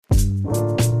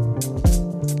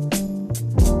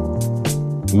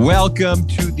Welcome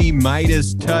to the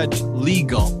MeidasTouch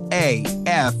Legal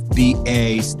AF. The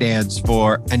A stands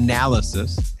for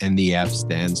analysis and the F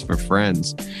stands for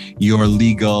friends. Your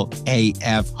legal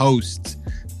AF hosts,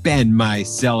 Ben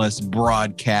Meiselas,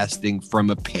 broadcasting from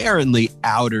apparently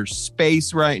outer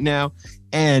space right now,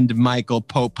 and Michael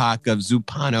Popak of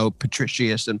Zupano,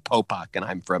 Patricius, and Popak, and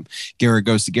I'm from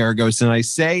Garagos. And I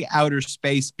say outer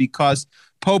space because,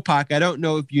 Popak, I don't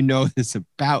know if you know this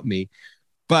about me,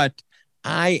 but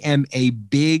I am a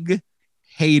big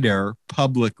hater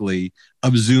publicly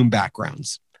of Zoom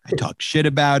backgrounds. I talk shit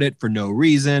about it for no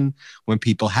reason. When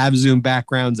people have Zoom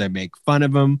backgrounds, I make fun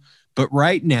of them. But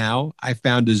right now, I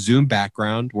found a Zoom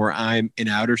background where I'm in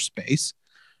outer space,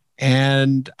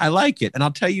 and I like it. And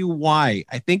I'll tell you why.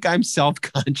 I think I'm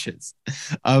self-conscious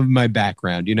of my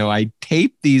background. You know, I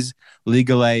tape these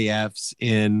legal AFs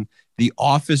in the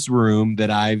office room that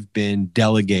I've been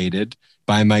delegated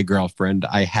by my girlfriend.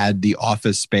 I had the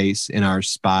office space in our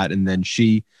spot, and then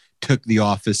she took the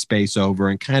office space over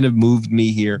and kind of moved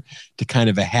me here to kind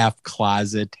of a half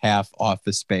closet, half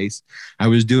office space. I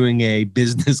was doing a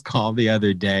business call the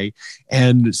other day,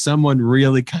 and someone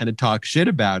really kind of talked shit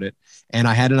about it. And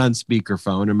I had it on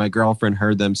speakerphone, and my girlfriend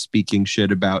heard them speaking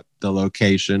shit about the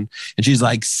location. And she's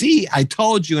like, see, I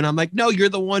told you. And I'm like, no, you're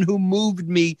the one who moved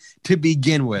me to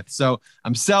begin with. So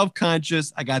I'm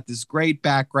self-conscious. I got this great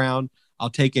background. I'll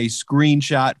take a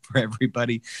screenshot for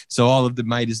everybody so all of the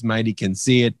Meidas Mighty can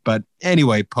see it. But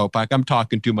anyway, Popak, I'm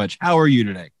talking too much. How are you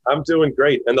today? I'm doing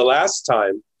great. And the last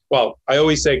time, well, I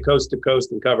always say coast to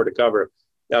coast and cover to cover.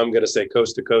 Now I'm going to say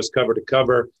coast to coast, cover to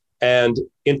cover, and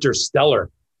interstellar.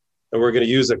 And we're going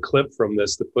to use a clip from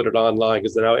this to put it online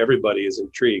because now everybody is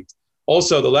intrigued.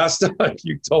 Also, the last time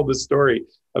you told the story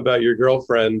about your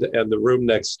girlfriend and the room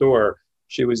next door,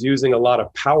 she was using a lot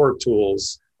of power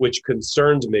tools, which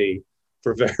concerned me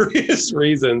for various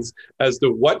reasons as to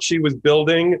what she was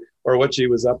building or what she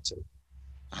was up to.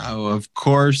 Oh, of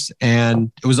course.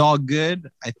 And it was all good.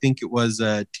 I think it was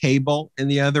a table in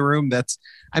the other room.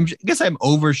 I guess I'm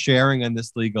oversharing on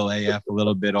this legal AF a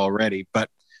little bit already.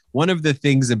 But one of the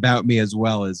things about me as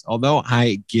well is, although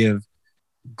I give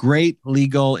great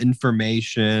legal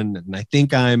information, and I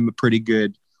think I'm a pretty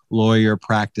good lawyer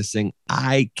practicing,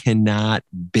 I cannot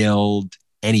build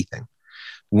anything.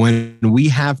 When we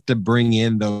have to bring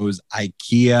in those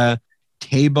IKEA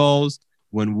tables,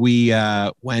 when we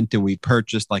went and we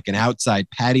purchased like an outside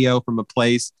patio from a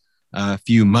place a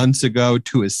few months ago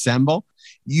to assemble,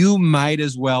 you might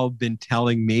as well have been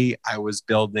telling me I was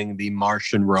building the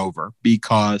Martian rover,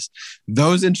 because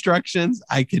those instructions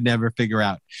I could never figure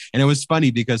out. And it was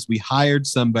funny because we hired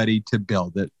somebody to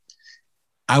build it.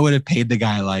 I would have paid the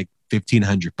guy like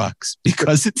 $1,500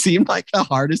 because it seemed like the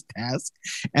hardest task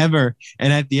ever.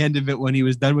 And at the end of it, when he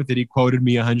was done with it, he quoted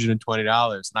me $120.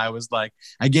 And I was like,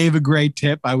 I gave a great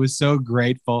tip. I was so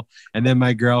grateful. And then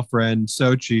my girlfriend,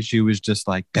 Sochi, she was just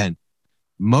like, Ben,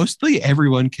 mostly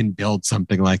everyone can build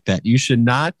something like that. You should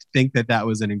not think that that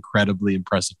was an incredibly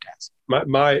impressive task.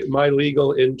 My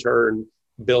legal intern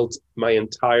built my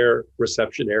entire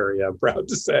reception area, I'm proud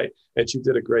to say, and she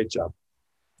did a great job.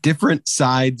 Different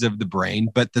sides of the brain,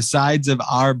 but the sides of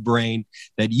our brain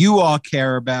that you all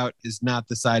care about is not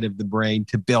the side of the brain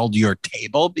to build your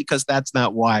table, because that's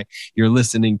not why you're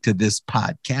listening to this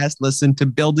podcast. Listen to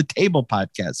Build a Table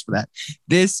podcast for that.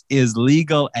 This is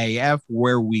Legal AF,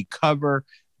 where we cover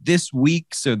this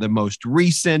week's or the most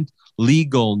recent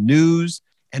legal news.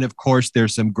 And of course,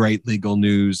 there's some great legal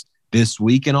news this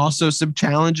week, and also some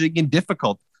challenging and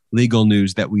difficult legal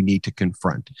news that we need to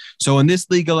confront. So in this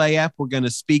Legal AF, we're going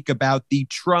to speak about the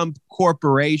Trump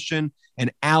Corporation and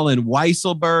Alan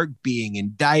Weisselberg being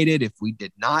indicted. If we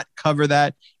did not cover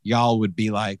that, y'all would be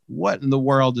like, what in the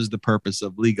world is the purpose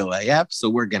of Legal AF? So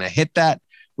we're going to hit that.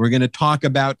 We're going to talk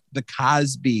about the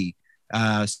Cosby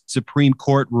Supreme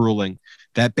Court ruling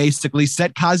that basically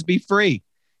set Cosby free.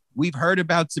 We've heard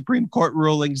about Supreme Court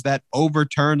rulings that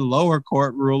overturn lower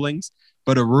court rulings,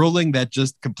 but a ruling that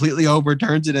just completely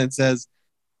overturns it and says,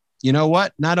 you know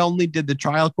what? Not only did the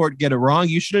trial court get it wrong,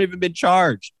 you shouldn't have even been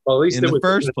charged in the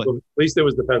first place. At least it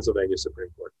was the Pennsylvania Supreme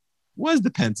Court. Was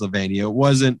the Pennsylvania. It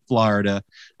wasn't Florida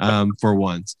for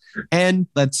once. And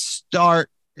let's start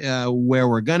where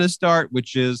we're going to start,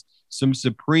 which is some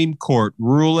Supreme Court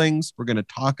rulings. We're going to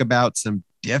talk about some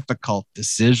difficult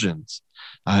decisions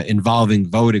involving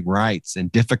voting rights,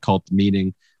 and difficult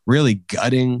meaning really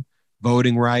gutting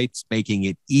voting rights, making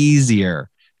it easier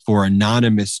for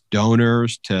anonymous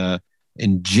donors to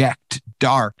inject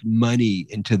dark money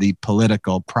into the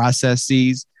political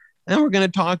processes. And we're going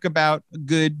to talk about a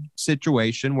good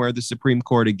situation where the Supreme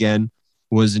Court, again,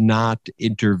 was not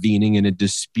intervening in a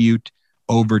dispute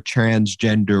over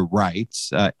transgender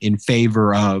rights in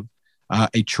favor of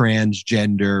a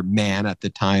transgender man at the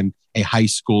time, a high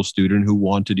school student who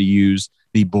wanted to use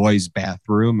the boys'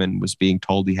 bathroom and was being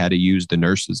told he had to use the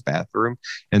nurse's bathroom.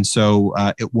 And so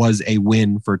it was a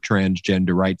win for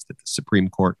transgender rights that the Supreme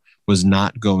Court was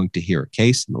not going to hear a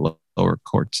case, and the lower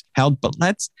courts held. But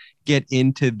let's get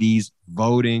into these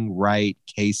voting right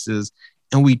cases.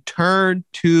 And we turn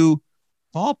to,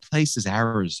 of all places,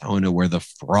 Arizona, where the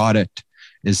fraud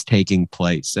is taking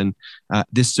place. And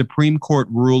this Supreme Court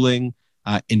ruling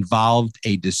involved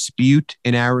a dispute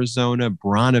in Arizona,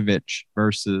 Branovich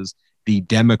versus the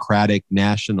Democratic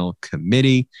National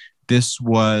Committee. This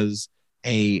was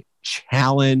a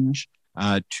challenge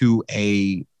to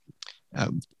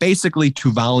basically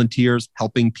to volunteers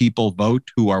helping people vote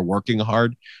who are working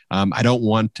hard.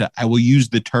 I will use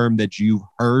the term that you've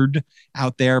heard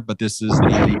out there, but this is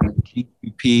the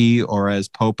GQP, or as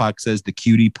Popak says, the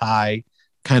cutie pie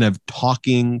kind of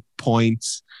talking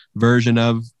points version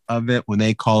of it, when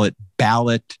they call it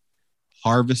ballot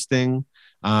harvesting,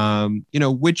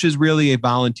 which is really a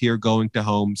volunteer going to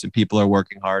homes and people are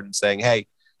working hard and saying, hey,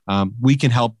 we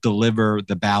can help deliver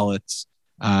the ballots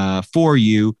for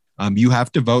you. You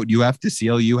have to vote, you have to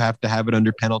seal, you have to have it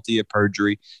under penalty of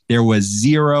perjury. There was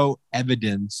zero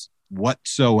evidence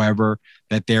whatsoever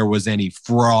that there was any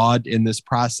fraud in this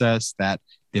process, that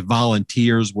the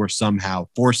volunteers were somehow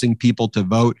forcing people to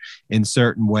vote in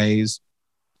certain ways.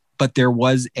 But there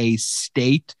was an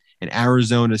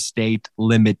Arizona state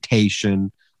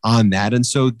limitation on that. And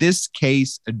so this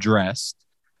case addressed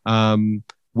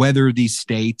whether these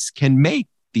states can make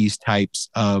these types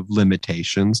of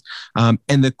limitations. And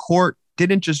the court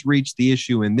didn't just reach the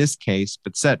issue in this case,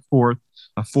 but set forth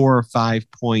a 4 or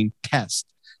 5 point test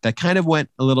that kind of went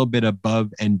a little bit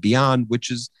above and beyond, which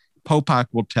is, Popak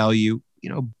will tell you,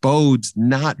 bodes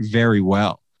not very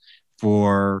well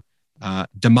for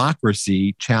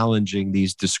democracy challenging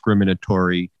these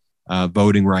discriminatory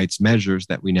voting rights measures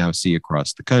that we now see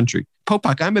across the country.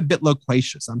 Popak, I'm a bit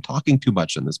loquacious. I'm talking too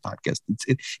much on this podcast.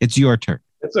 It's your turn.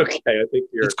 It's okay. I think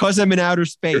it's because I'm in outer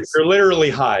space. You're literally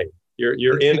high.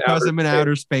 You're in because I'm in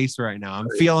outer space right now. I'm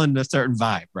feeling a certain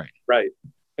vibe right now. Right.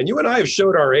 And you and I have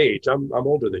showed our age. I'm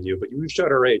older than you, but we've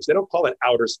showed our age. They don't call it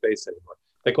outer space anymore.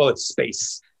 They call it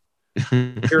space.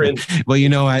 You're in. Well,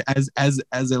 as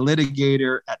a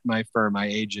litigator at my firm, I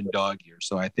age in dog years.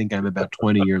 So I think I'm about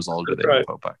 20 years older than you,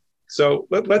 Popak. So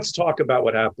let's talk about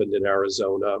what happened in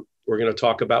Arizona. We're going to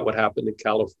talk about what happened in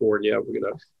California. We're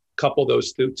going to couple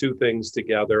those two things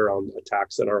together on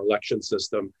attacks on our election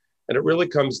system. And it really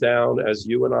comes down, as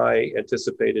you and I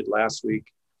anticipated last week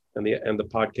and the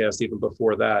podcast even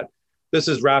before that, this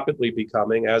is rapidly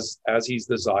becoming, as he's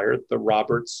desired, the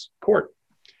Roberts court.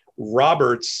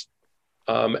 Roberts,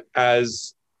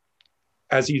 as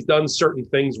he's done certain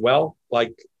things well,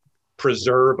 like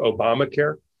preserve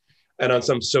Obamacare, and on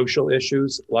some social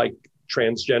issues like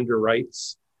transgender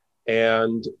rights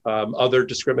and other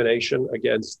discrimination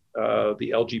against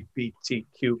the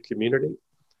LGBTQ community.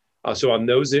 So on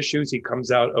those issues, he comes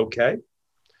out okay.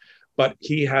 But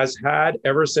he has had,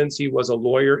 ever since he was a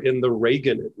lawyer in the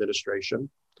Reagan administration,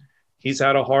 he's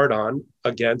had a hard-on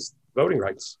against voting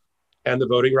rights and the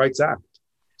Voting Rights Act.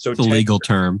 So it's a legal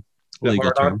term.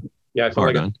 Legal term. Yeah, I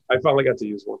finally got to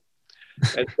use one.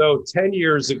 And so 10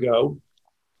 years ago,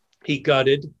 he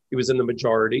was in the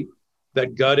majority,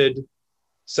 that gutted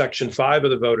Section 5 of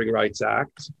the Voting Rights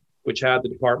Act, which had the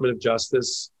Department of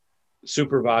Justice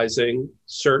supervising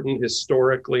certain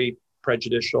historically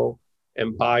prejudicial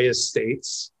and biased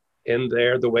states in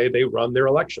the way they run their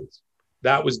elections.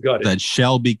 That was gutted. That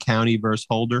Shelby County versus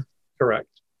Holder? Correct.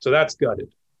 So that's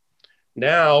gutted.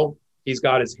 Now he's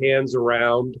got his hands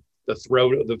around the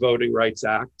throat of the Voting Rights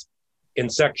Act in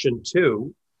Section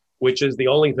 2, which is the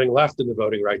only thing left in the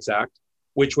Voting Rights Act,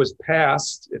 which was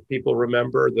passed, if people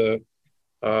remember the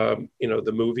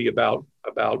movie about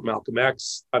Malcolm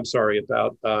X. I'm sorry,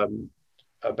 about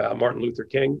Martin Luther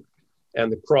King and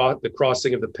the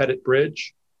crossing of the Pettit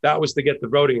Bridge. That was to get the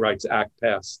Voting Rights Act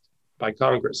passed by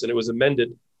Congress, and it was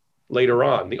amended later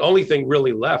on. The only thing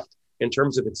really left in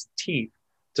terms of its teeth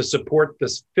to support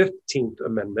this 15th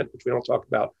Amendment, which we don't talk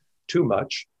about too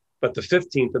much, but the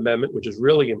 15th Amendment, which is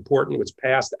really important, was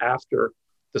passed after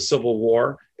the Civil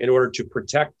War in order to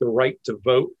protect the right to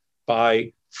vote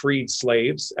by freed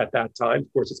slaves at that time.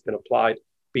 Of course, it's been applied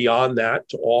beyond that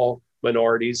to all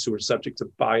minorities who are subject to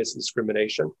bias and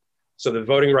discrimination. So the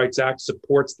Voting Rights Act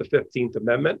supports the 15th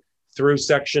Amendment through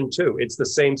Section 2. It's the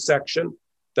same section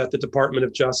that the Department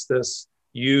of Justice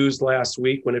used last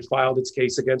week when it filed its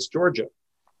case against Georgia.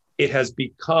 It has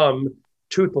become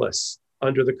toothless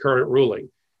under the current ruling.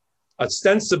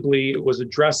 Ostensibly, it was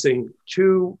addressing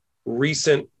two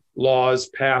recent laws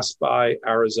passed by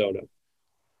Arizona,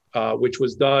 which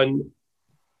was done,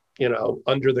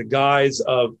 under the guise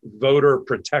of voter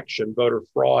protection, voter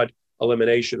fraud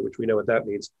elimination, which we know what that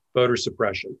means, voter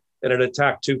suppression. And it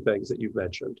attacked two things that you've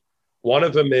mentioned. One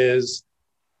of them is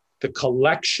the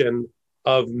collection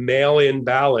of mail-in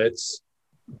ballots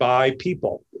by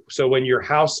people. So when you're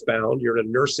housebound, you're in a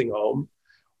nursing home,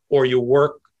 or you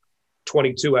work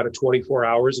 22 out of 24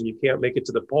 hours and you can't make it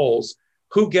to the polls,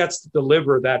 who gets to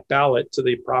deliver that ballot to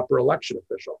the proper election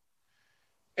official?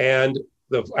 And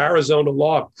the Arizona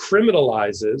law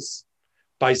criminalizes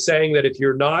by saying that if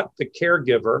you're not the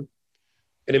caregiver,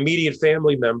 an immediate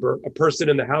family member, a person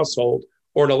in the household,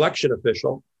 or an election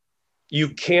official, you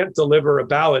can't deliver a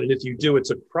ballot. And if you do,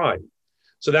 it's a crime.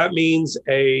 So that means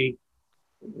a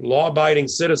law-abiding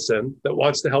citizen that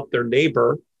wants to help their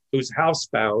neighbor who's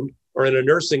housebound or in a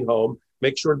nursing home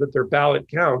make sure that their ballot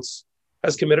counts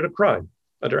has committed a crime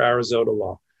under Arizona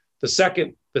law. The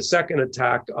second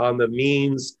attack on the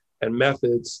means and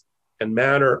methods and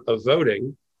manner of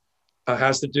voting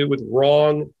has to do with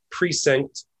wrong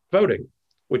precinct voting,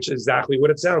 which is exactly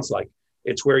what it sounds like.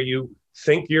 It's where you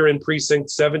think you're in precinct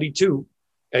 72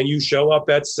 and you show up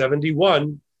at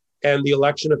 71 and the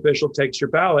election official takes your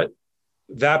ballot.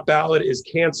 That ballot is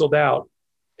canceled out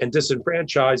and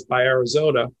disenfranchised by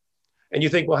Arizona. And you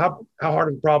think, well, how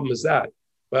hard of a problem is that?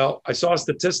 Well, I saw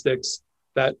statistics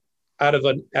that out of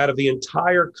the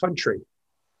entire country,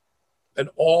 and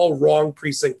all wrong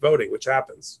precinct voting, which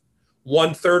happens,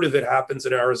 1/3 of it happens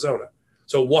in Arizona.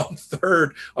 So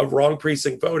 1/3 of wrong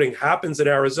precinct voting happens in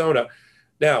Arizona.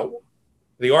 Now,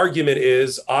 the argument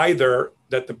is either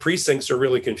that the precincts are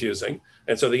really confusing,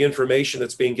 and so the information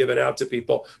that's being given out to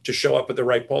people to show up at the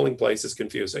right polling place is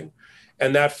confusing,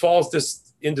 and that falls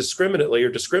indiscriminately or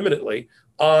discriminately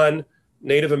on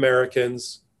Native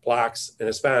Americans, Blacks, and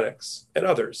Hispanics, and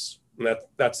others. And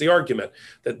that's the argument,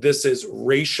 that this is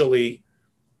racially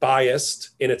biased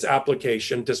in its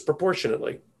application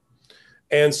disproportionately.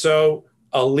 And so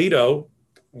Alito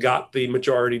got the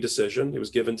majority decision. It was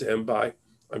given to him by,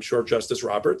 I'm sure, Justice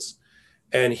Roberts.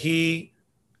 And he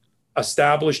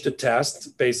established a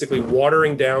test, basically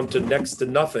watering down to next to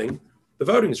nothing the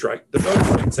Voting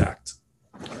Rights Act.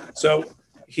 So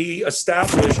he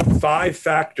established 5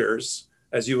 factors,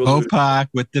 as you alluded to. Opak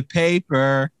with the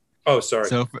paper. Oh, sorry.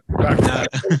 So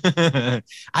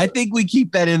I think we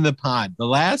keep that in the pod. The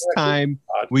last time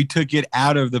we took it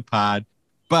out of the pod,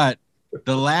 but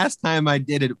the last time I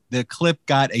did it, the clip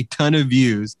got a ton of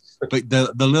views, but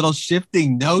the little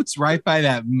shifting notes right by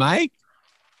that mic.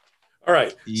 All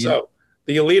right. Yeah. So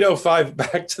the Alito 5,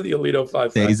 back to the Alito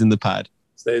 5. Stays in the pod.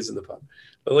 Stays in the pod.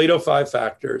 The Alito 5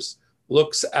 factors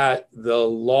looks at the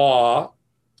law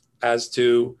as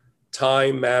to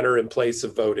time, manner, and place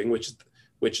of voting, which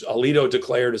Alito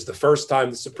declared is the first time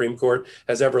the Supreme Court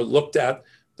has ever looked at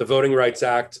the Voting Rights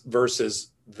Act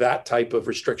versus that type of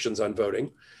restrictions on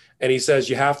voting. And he says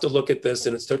you have to look at this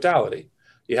in its totality.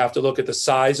 You have to look at the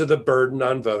size of the burden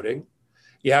on voting.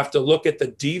 You have to look at the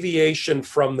deviation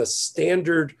from the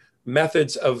standard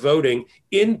methods of voting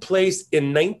in place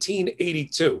in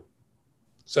 1982.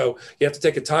 So you have to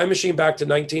take a time machine back to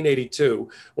 1982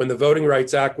 when the Voting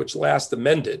Rights Act, which last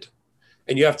amended,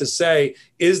 and you have to say,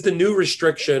 is the new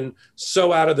restriction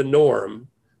so out of the norm,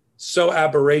 so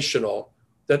aberrational,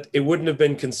 that it wouldn't have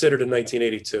been considered in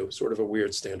 1982, sort of a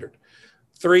weird standard.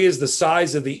 3 is the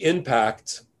size of the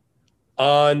impact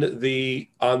on the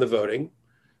voting.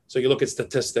 So you look at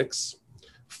statistics.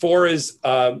 4 is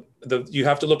you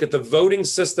have to look at the voting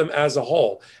system as a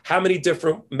whole. How many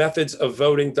different methods of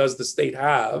voting does the state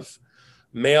have?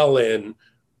 Mail-in,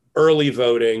 early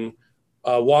voting,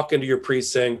 walk into your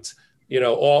precinct,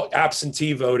 all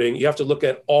absentee voting. You have to look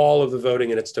at all of the voting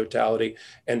in its totality.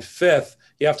 And 5th,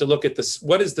 you have to look at this.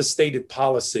 What is the stated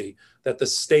policy that the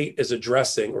state is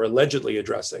addressing or allegedly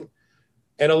addressing?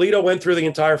 And Alito went through the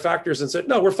entire factors and said,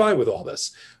 no, we're fine with all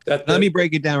this. Let me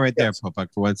break it down right there,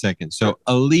 Popak, for 1 second. So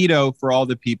Alito, for all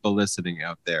the people listening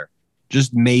out there,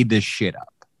 just made this shit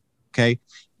up. Okay.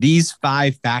 These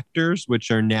 5 factors, which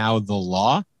are now the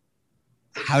law,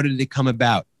 how did it come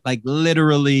about? Like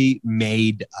literally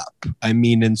made up. I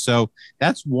mean, and so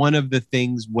that's one of the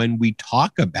things when we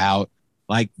talk about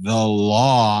like the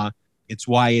law, it's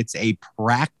why it's a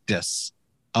practice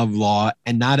of law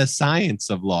and not a science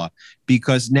of law,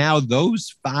 because now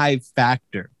those 5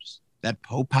 factors that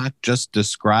Popak just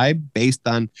described based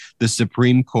on the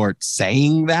Supreme Court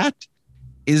saying that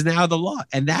is now the law.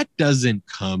 And that doesn't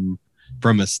come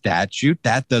from a statute.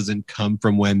 That doesn't come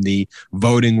from when the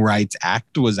Voting Rights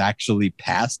Act was actually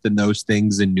passed and those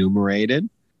things enumerated.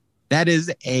 That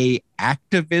is a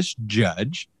activist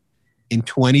judge in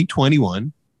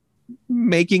 2021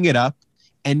 making it up.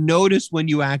 And notice when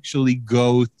you actually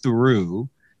go through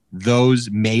those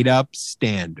made up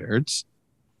standards,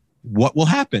 what will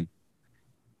happen?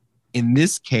 In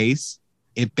this case,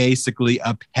 it basically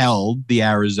upheld the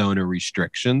Arizona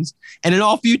restrictions. And in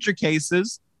all future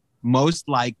cases, most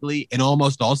likely, in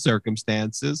almost all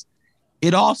circumstances,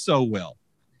 it also will.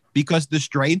 Because the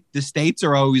states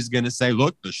are always going to say,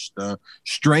 look, the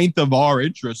strength of our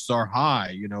interests are high.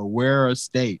 You know, we're a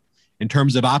state in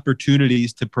terms of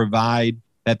opportunities to provide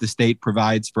that the state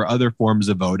provides for other forms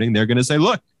of voting. They're going to say,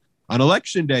 look, on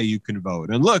election day, you can vote.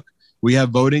 And look, we have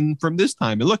voting from this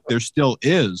time. And look, there still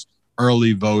is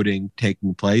early voting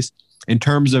taking place. In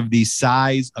terms of the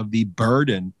size of the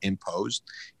burden imposed,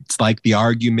 it's like the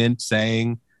argument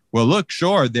saying, well, look,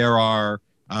 sure, there are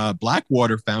black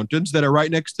water fountains that are right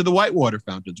next to the white water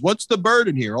fountains. What's the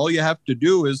burden here? All you have to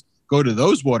do is go to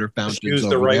those water fountains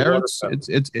over right there.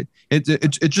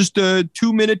 It's just a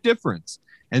 2-minute difference.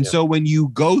 And so when you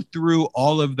go through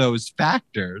all of those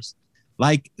factors,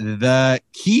 like the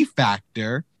key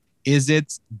factor is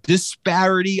its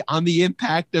disparity on the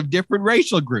impact of different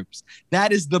racial groups.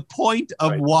 That is the point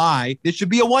of why this should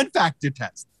be a one-factor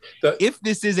test. If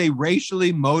this is a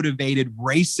racially motivated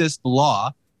racist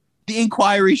law, the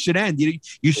inquiry should end.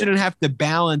 You shouldn't have to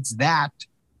balance that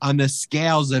on the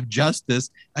scales of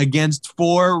justice against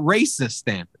 4 racist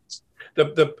standards.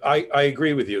 I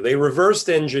agree with you. They reversed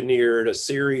engineered a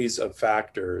series of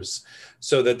factors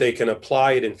so that they can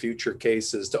apply it in future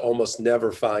cases to almost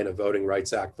never find a Voting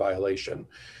Rights Act violation.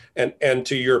 And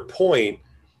to your point,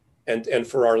 and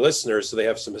for our listeners, so they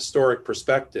have some historic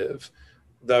perspective,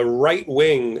 the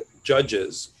right-wing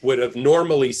judges would have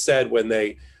normally said when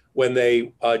they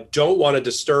don't want to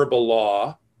disturb a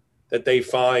law that they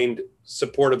find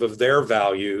supportive of their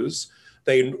values,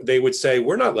 they would say,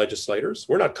 we're not legislators,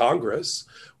 we're not Congress.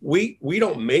 We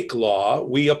don't make law,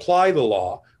 we apply the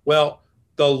law. Well,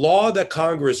 the law that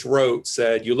Congress wrote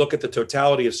said you look at the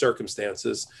totality of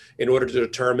circumstances in order to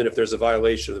determine if there's a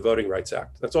violation of the Voting Rights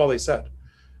Act. That's all they said.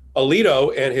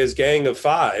 Alito and his gang of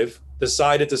 5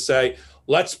 decided to say,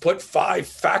 let's put 5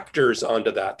 factors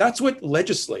onto that. That's what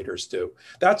legislators do.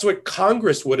 That's what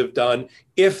Congress would have done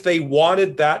if they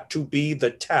wanted that to be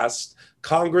the test.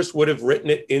 Congress would have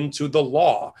written it into the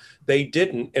law. They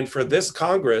didn't. And for this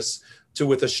Congress to,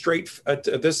 with a straight,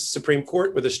 this Supreme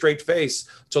Court with a straight face,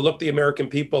 to look the American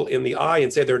people in the eye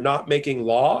and say they're not making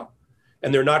law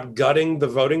and they're not gutting the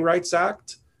Voting Rights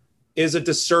Act is a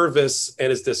disservice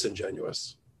and is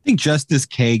disingenuous. I think Justice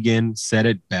Kagan said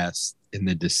it best in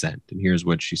the dissent. And here's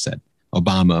what she said.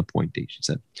 Obama appointee. She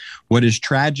said, what is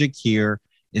tragic here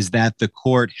is that the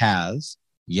court has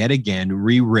yet again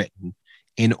rewritten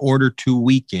in order to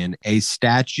weaken a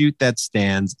statute that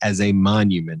stands as a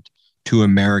monument to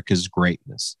America's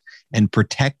greatness and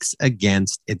protects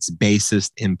against its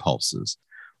basest impulses.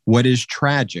 What is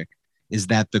tragic is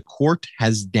that the court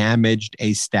has damaged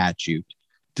a statute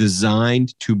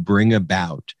designed to bring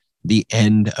about the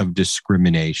end of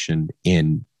discrimination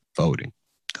in voting.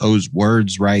 Those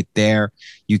words right there,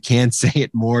 you can't say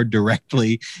it more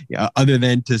directly other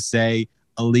than to say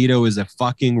Alito is a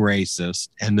fucking racist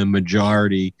and the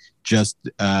majority just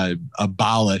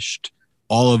abolished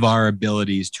all of our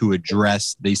abilities to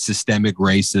address the systemic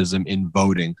racism in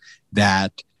voting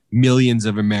that millions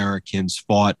of Americans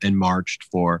fought and marched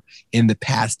for in the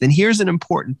past. And here's an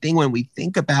important thing when we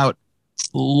think about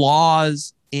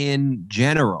laws in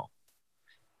general.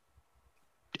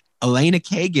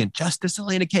 Justice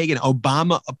Elena Kagan,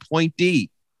 Obama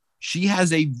appointee, she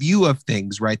has a view of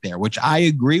things right there, which I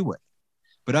agree with.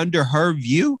 But under her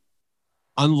view,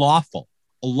 unlawful,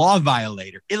 a law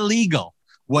violator, illegal,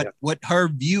 what her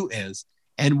view is.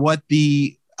 And what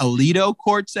the Alito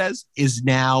court says is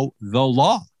now the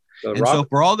law. So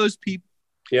for all those people,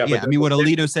 what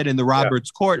Alito said in the Roberts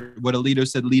court, what Alito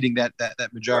said leading that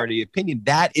majority opinion,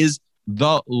 that is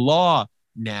the law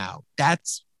now.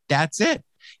 That's it.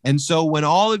 And so when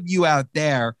all of you out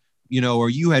there, or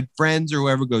you had friends or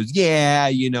whoever goes,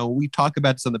 we talk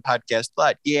about this on the podcast,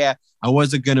 but I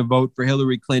wasn't going to vote for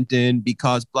Hillary Clinton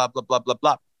because blah, blah, blah, blah,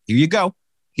 blah. Here you go.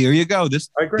 This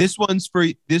one's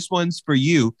for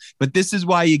you. But this is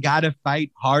why you got to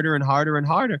fight harder and harder and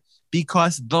harder,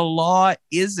 because the law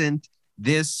isn't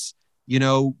this,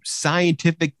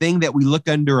 scientific thing that we look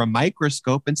under a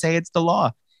microscope and say it's the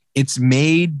law. It's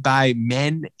made by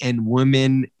men and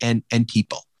women and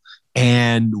people.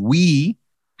 And we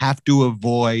have to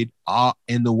avoid,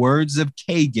 in the words of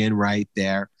Kagan right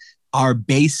there, our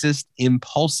basest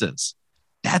impulses.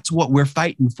 That's what we're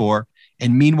fighting for.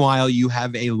 And meanwhile, you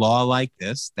have a law like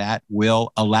this that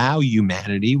will allow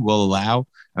humanity, will allow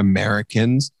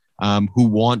Americans who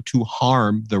want to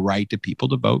harm the right to people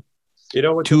to vote You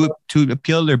know what to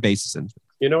appeal their basis.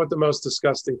 you know what the most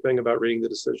disgusting thing about reading the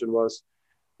decision was?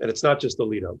 And it's not just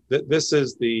Alito. This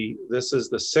is the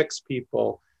six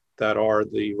people that are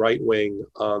the right wing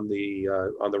on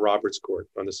the Roberts Court,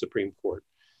 on the Supreme Court.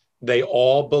 They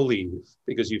all believe,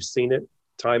 because you've seen it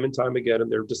time and time again in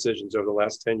their decisions over the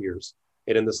last 10 years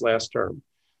and in this last term,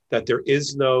 that there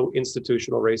is no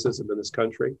institutional racism in this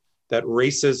country, that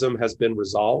racism has been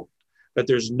resolved, that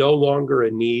there's no longer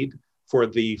a need for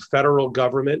the federal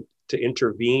government to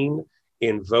intervene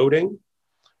in voting,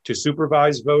 to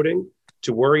supervise voting,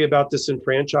 to worry about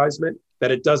disenfranchisement,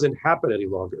 that it doesn't happen any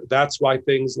longer. That's why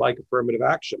things like affirmative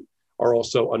action are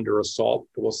also under assault.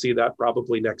 We'll see that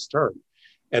probably next term.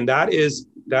 And that is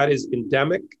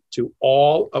endemic to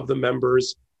all of the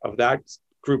members of that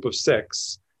group of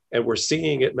six. And we're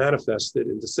seeing it manifested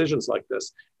in decisions like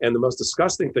this. And the most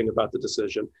disgusting thing about the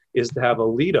decision is to have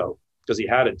Alito, because he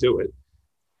had to do it,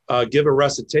 give a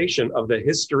recitation of the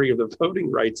history of the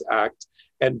Voting Rights Act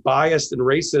and bias and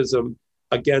racism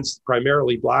against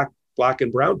primarily black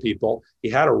and brown people. He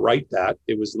had to write that.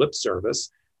 It was lip service.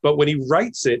 But when he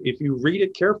writes it, if you read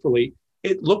it carefully,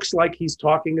 it looks like he's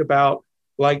talking about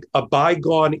like a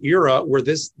bygone era where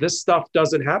this stuff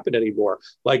doesn't happen anymore.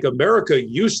 Like America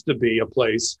used to be a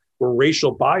place where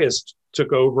racial bias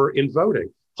took over in voting.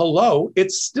 Hello,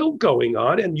 it's still going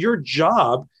on. And your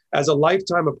job as a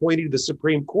lifetime appointee to the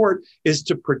Supreme Court is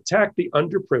to protect the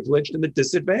underprivileged and the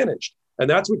disadvantaged. And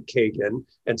that's what Kagan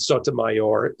and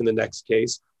Sotomayor in the next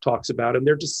case talks about in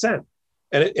their dissent.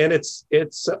 And it's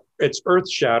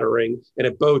earth-shattering, and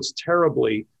it bodes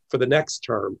terribly for the next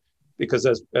term, because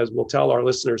as we'll tell our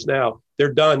listeners now,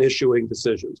 they're done issuing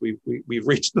decisions. We've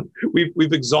reached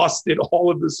we've exhausted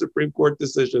all of the Supreme Court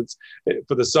decisions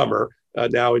for the summer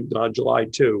now on July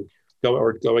 2,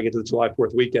 going into the July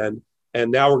 4th weekend. And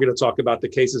now we're going to talk about the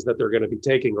cases that they're going to be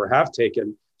taking or have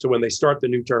taken. So when they start the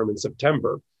new term in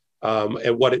September,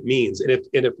 and what it means, and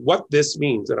if what this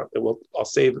means, and I'll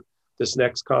save this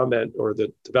next comment or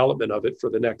the development of it for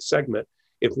the next segment.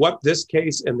 If what this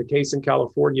case and the case in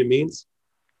California means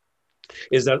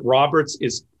is that Roberts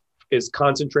is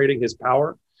concentrating his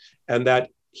power, and that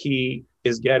he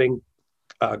is getting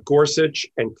Gorsuch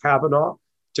and Kavanaugh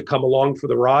to come along for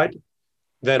the ride,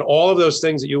 then all of those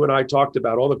things that you and I talked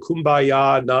about, all the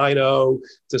kumbaya 9-0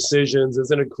 decisions,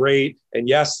 isn't it great? And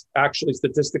yes, actually,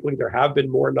 statistically, there have been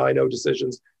more 9-0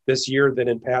 decisions this year than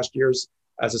in past years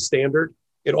as a standard.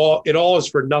 It all is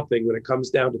for nothing when it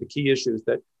comes down to the key issues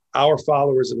that our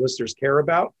followers and listeners care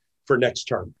about for next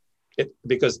term,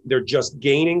 because they're just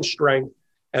gaining strength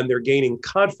and they're gaining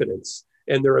confidence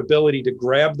in their ability to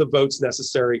grab the votes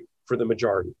necessary for the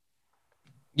majority.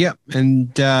 Yeah,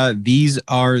 and these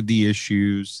are the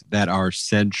issues that are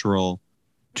central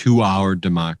to our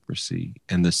democracy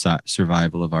and the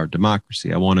survival of our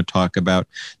democracy. I want to talk about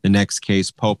the next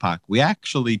case, Popak. We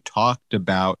actually talked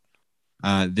about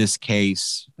this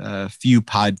case a few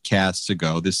podcasts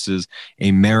ago. This is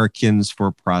Americans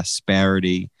for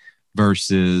Prosperity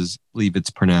versus, I believe it's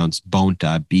pronounced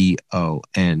Bonta, B-O-N-T-A.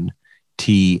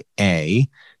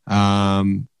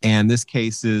 And this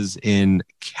case is in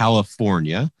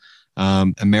California.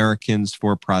 Americans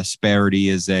for Prosperity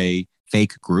is a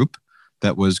fake group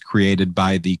that was created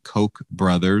by the Koch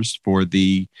brothers for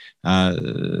the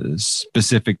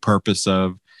specific purpose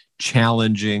of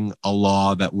challenging a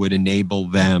law that would enable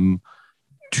them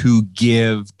to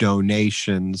give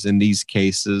donations, in these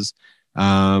cases,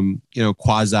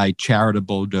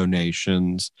 quasi-charitable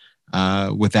donations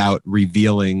without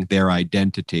revealing their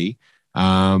identity.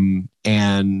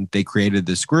 And they created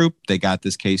this group. They got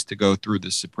this case to go through the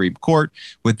Supreme Court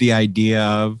with the idea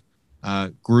of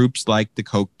groups like the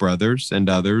Koch brothers and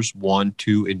others want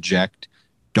to inject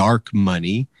dark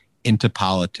money into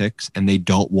politics, and they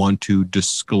don't want to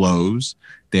disclose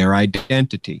their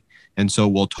identity. And so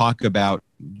we'll talk about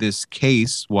this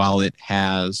case while it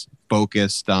has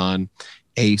focused on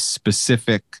a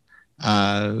specific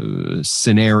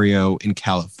scenario in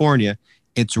California.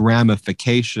 Its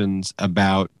ramifications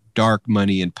about dark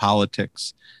money in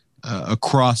politics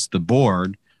across the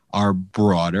board are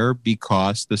broader,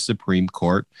 because the Supreme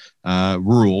Court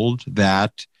ruled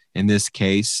that in this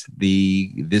case,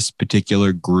 this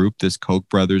particular group, this Koch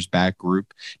brothers backed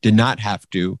group, did not have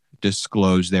to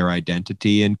disclose their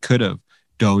identity and could have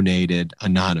donated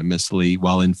anonymously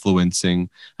while influencing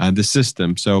the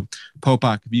system. So,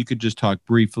 Popak, if you could just talk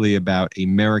briefly about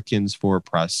Americans for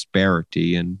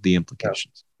Prosperity and the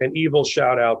implications. Yeah. An evil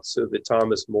shout out to the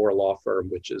Thomas More law firm,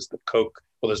 which is the Koch.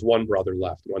 Well, there's one brother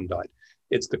left, one died.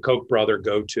 it's the Koch brother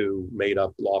go-to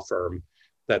made-up law firm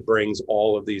that brings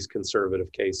all of these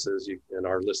conservative cases. And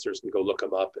our listeners can go look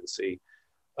them up and see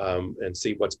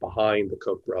what's behind the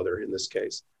Koch brother in this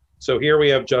case. So here we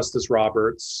have Justice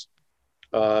Roberts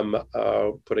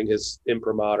putting his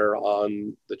imprimatur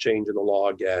on the change in the law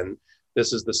again.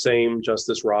 This is the same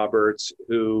Justice Roberts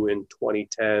who in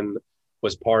 2010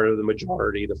 was part of the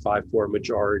majority, the 5-4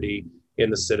 majority in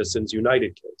the Citizens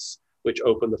United case, which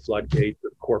opened the floodgates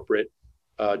of corporate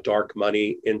dark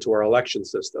money into our election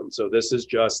system. So this is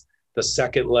just the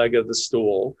second leg of the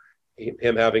stool.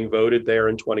 Him having voted there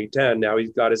in 2010, now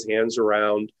he's got his hands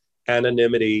around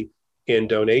anonymity in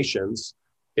donations.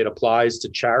 It applies to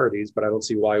charities, but I don't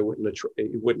see why it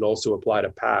wouldn't also apply to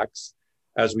PACs.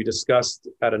 As we discussed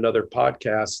at another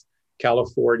podcast,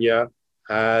 California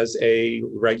has a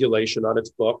regulation on its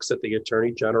books that the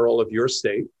Attorney General of your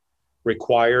state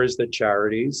requires that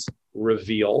charities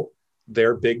reveal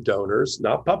their big donors,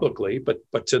 not publicly, but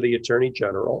to the Attorney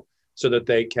General, so that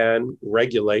they can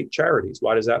regulate charities.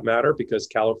 Why does that matter? Because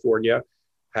California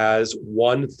has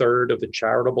 1/3 of the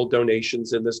charitable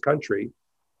donations in this country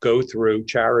go through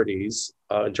charities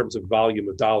in terms of volume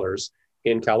of dollars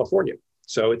in California.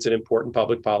 So it's an important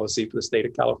public policy for the state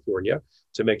of California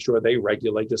to make sure they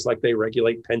regulate, just like they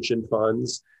regulate pension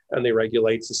funds and they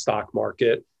regulate the stock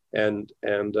market and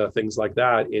things like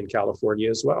that in California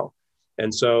as well.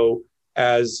 And so,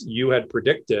 as you had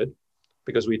predicted,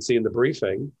 because we'd seen the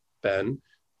briefing, Ben,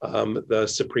 the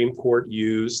Supreme Court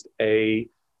used a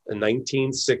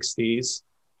 1960s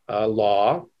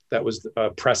law that was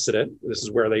precedent. This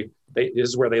is where they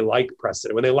like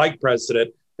precedent. When they like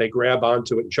precedent, they grab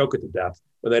onto it and choke it to death.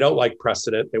 When they don't like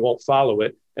precedent, they won't follow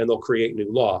it and they'll create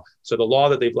new law. So the law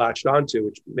that they've latched onto,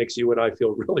 which makes you and I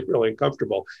feel really, really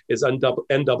uncomfortable, is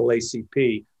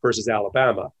NAACP versus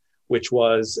Alabama, which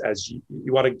was, as you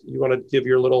want to give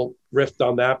your little riff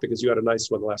on that, because you had a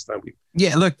nice one last time.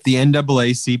 Yeah, look, the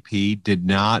NAACP did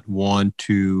not want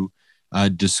to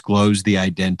disclose the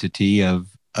identity of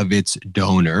its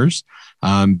donors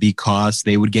because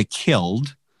they would get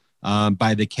killed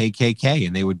by the KKK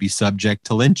and they would be subject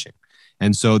to lynching.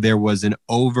 And so there was an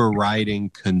overriding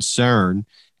concern,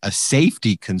 a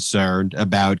safety concern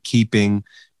about keeping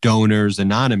donors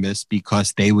anonymous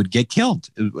because they would get killed.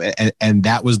 And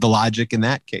that was the logic in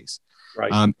that case.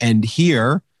 Right. And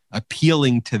here,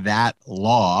 appealing to that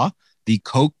law, the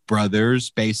Koch brothers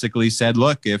basically said,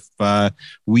 look, if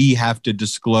we have to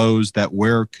disclose that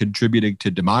we're contributing to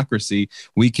democracy,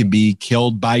 we can be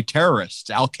killed by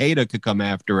terrorists. Al-Qaeda could come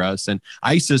after us and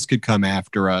ISIS could come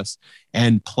after us,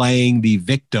 and playing the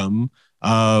victim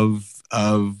of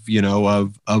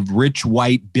rich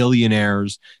white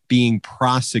billionaires being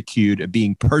persecuted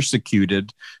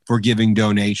for giving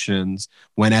donations,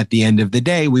 when at the end of the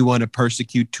day, we want to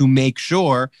persecute to make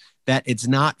sure that it's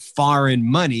not foreign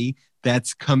money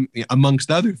that's come, amongst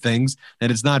other things,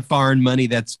 that it's not foreign money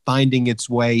that's finding its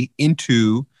way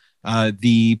into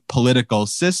the political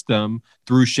system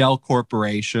through shell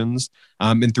corporations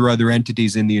and through other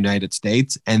entities in the United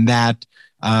States, and that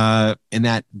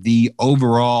the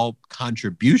overall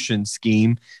contribution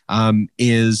scheme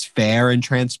is fair and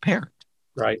transparent.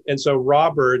 Right. And so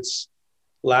Roberts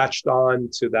latched on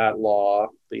to that law,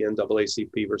 the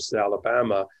NAACP versus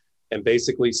Alabama, and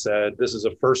basically said this is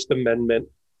a First Amendment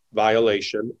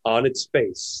violation on its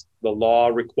face, the law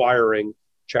requiring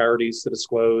charities to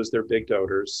disclose their big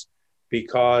donors,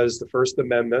 because the First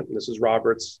Amendment, and this is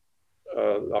Roberts,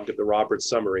 I'll give the Roberts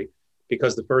summary,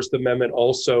 because the First Amendment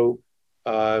also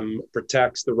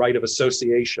protects the right of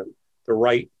association, the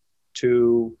right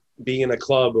to be in a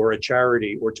club or a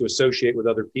charity or to associate with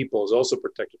other people is also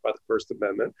protected by the First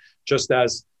Amendment, just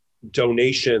as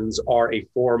donations are a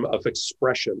form of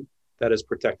expression that is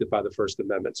protected by the First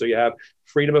Amendment. So you have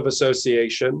freedom of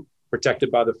association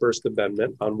protected by the First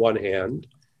Amendment on one hand,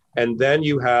 and then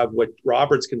you have what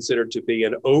Roberts considered to be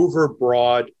an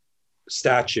overbroad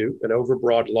statute, an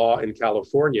overbroad law in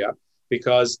California,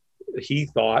 because he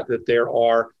thought that there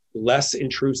are less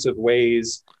intrusive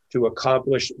ways to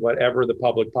accomplish whatever the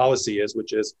public policy is,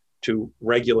 which is to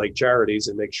regulate charities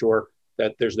and make sure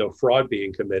that there's no fraud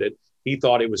being committed. He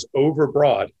thought it was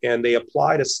overbroad, and they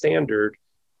applied a standard,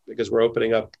 because we're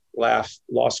opening up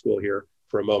law school here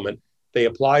for a moment. They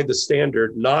applied the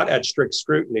standard not at strict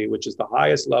scrutiny, which is the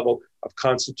highest level of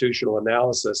constitutional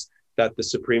analysis that the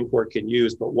Supreme Court can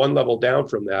use, but one level down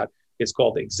from that, it's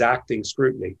called exacting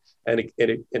scrutiny. And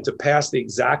to pass the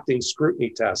exacting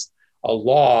scrutiny test, a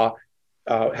law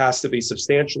has to be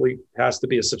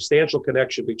a substantial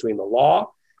connection between the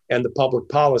law and the public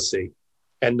policy,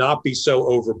 and not be so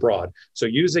overbroad. So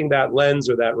using that lens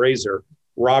or that razor,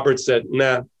 Roberts said,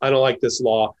 nah, I don't like this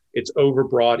law. It's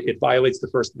overbroad. It violates the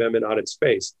First Amendment on its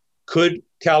face. Could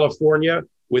California,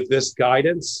 with this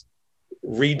guidance,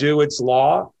 redo its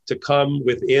law to come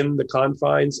within the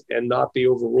confines and not be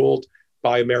overruled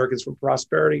by Americans for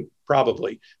Prosperity?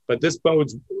 Probably. But this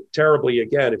bodes terribly,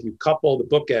 again, if you couple the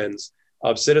bookends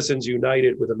of Citizens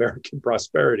United with American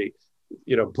Prosperity,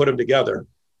 put them together.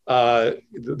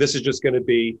 This is just going to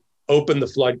be open the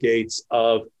floodgates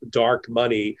of dark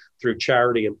money through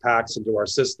charity and PACs into our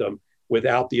system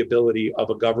without the ability of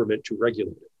a government to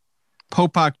regulate it.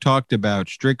 Popok talked about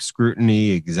strict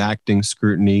scrutiny, exacting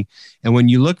scrutiny. And when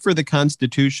you look for the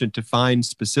Constitution to find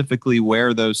specifically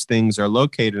where those things are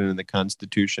located in the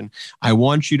Constitution, I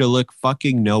want you to look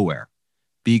fucking nowhere,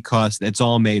 because it's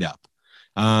all made up.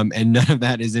 And none of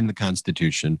that is in the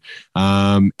Constitution.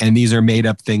 And these are made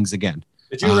up things again.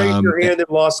 Did you raise your hand in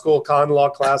law school, con law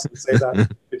class, and say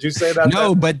that? Did you say that?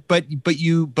 No, but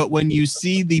when you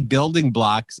see the building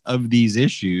blocks of these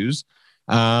issues,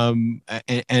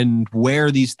 and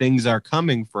where these things are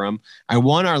coming from, I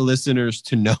want our listeners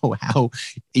to know how,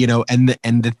 and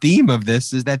the theme of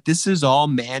this is that this is all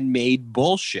man-made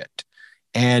bullshit,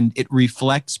 and it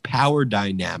reflects power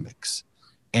dynamics.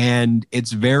 And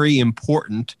it's very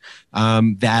important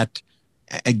that,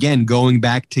 again, going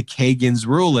back to Kagan's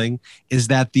ruling, is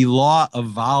that the law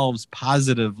evolves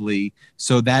positively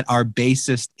so that our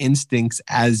basest instincts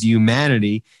as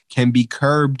humanity can be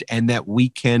curbed, and that we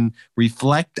can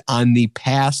reflect on the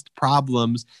past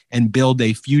problems and build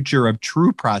a future of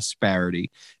true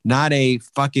prosperity, not a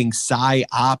fucking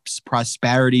psyops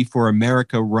prosperity for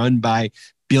America run by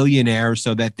billionaires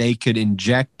so that they could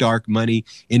inject dark money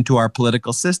into our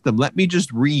political system. Let me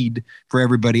just read for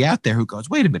everybody out there who goes,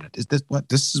 wait a minute,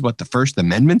 this is what the First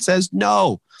Amendment says?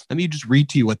 No. Let me just read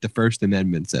to you what the First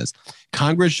Amendment says.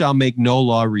 Congress shall make no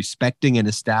law respecting an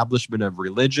establishment of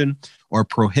religion, or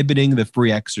prohibiting the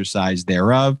free exercise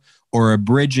thereof, or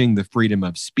abridging the freedom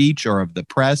of speech or of the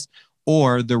press,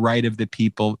 or the right of the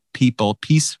people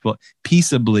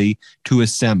peaceably to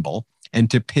assemble and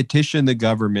to petition the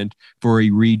government for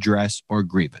a redress or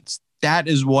grievance. That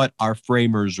is what our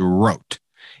framers wrote.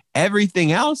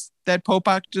 Everything else that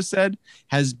Popok just said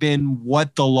has been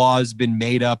what the law has been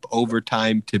made up over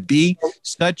time to be,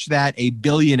 such that a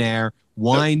billionaire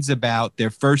whines about their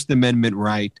First Amendment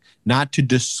right not to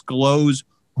disclose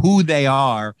who they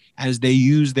are as they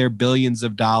use their billions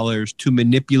of dollars to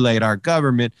manipulate our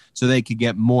government so they could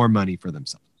get more money for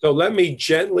themselves. So let me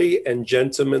gently and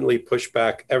gentlemanly push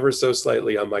back ever so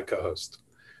slightly on my co-host,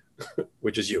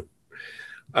 which is you,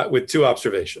 with two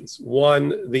observations.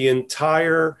 One, the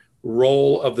entire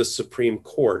role of the Supreme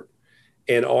Court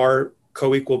in our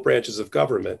co-equal branches of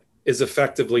government is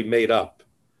effectively made up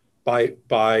by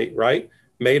right?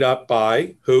 Made up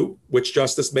by who? Which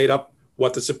justice made up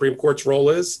what the Supreme Court's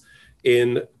role is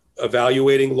in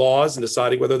evaluating laws and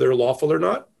deciding whether they're lawful or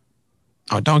not?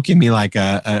 Oh, don't give me like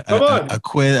a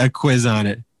quiz on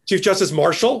it. Chief Justice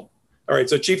Marshall. All right.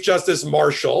 So Chief Justice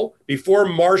Marshall, before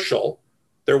Marshall,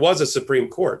 there was a Supreme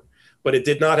Court, but it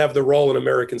did not have the role in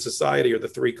American society or the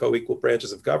three co-equal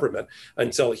branches of government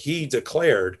until he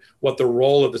declared what the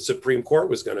role of the Supreme Court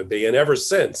was going to be. And ever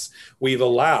since, we've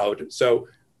allowed. So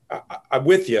I'm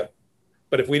with you.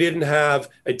 But if we didn't have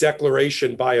a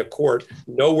declaration by a court,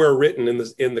 nowhere written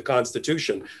in the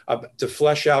Constitution to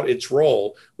flesh out its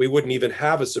role, we wouldn't even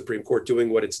have a Supreme Court doing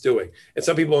what it's doing. And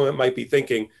some people might be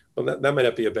thinking, well, that might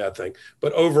not be a bad thing.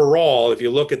 But overall, if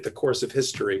you look at the course of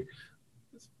history,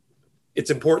 it's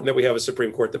important that we have a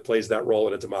Supreme Court that plays that role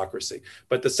in a democracy.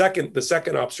 But the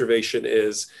second observation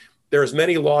is there's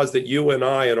many laws that you and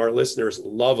I and our listeners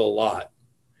love a lot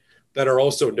that are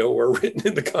also nowhere written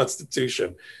in the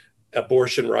Constitution.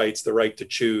 Abortion rights, the right to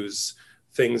choose,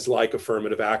 things like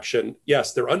affirmative action.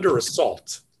 Yes, they're under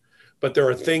assault, but there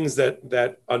are things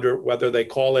that under, whether they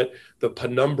call it the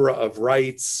penumbra of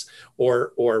rights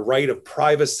or right of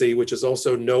privacy, which is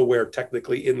also nowhere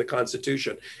technically in the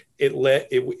Constitution.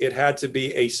 It had to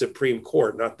be a Supreme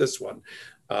Court, not this one,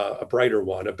 a brighter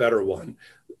one, a better one,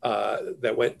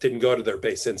 that didn't go to their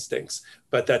base instincts,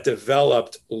 but that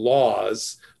developed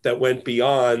laws that went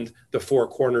beyond the four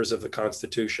corners of the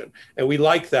Constitution. And we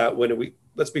like that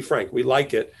let's be frank, we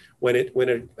like it when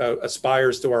it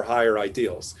aspires to our higher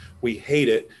ideals. We hate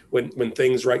it when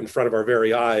things right in front of our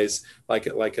very eyes, like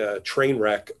a train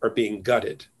wreck, are being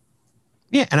gutted.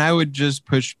 Yeah, and I would just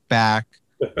push back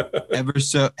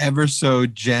ever so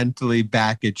gently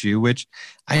back at you, which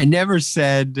I never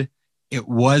said it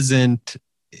wasn't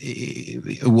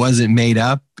made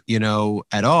up,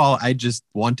 at all. I just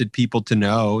wanted people to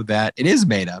know that it is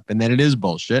made up and that it is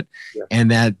bullshit,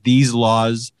 and that these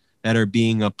laws that are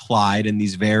being applied in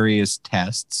these various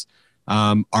tests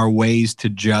are ways to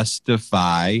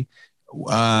justify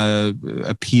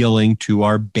appealing to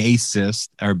our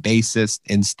basest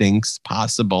instincts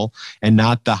possible, and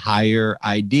not the higher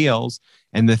ideals.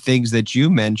 And the things that you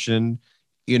mentioned,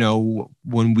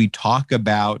 when we talk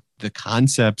about the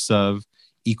concepts of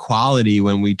equality,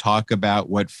 when we talk about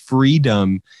what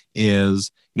freedom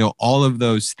is, all of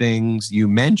those things you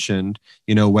mentioned,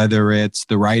 whether it's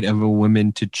the right of a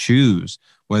woman to choose,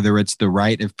 whether it's the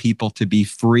right of people to be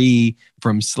free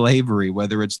from slavery,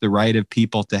 whether it's the right of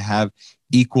people to have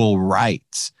equal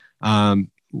rights.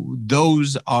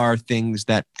 Those are things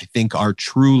that I think are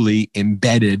truly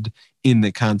embedded in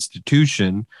the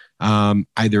Constitution,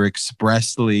 either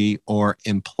expressly or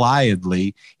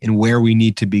impliedly, in where we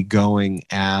need to be going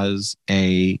as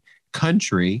a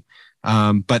country.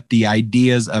 But the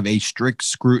ideas of a strict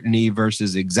scrutiny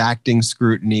versus exacting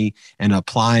scrutiny, and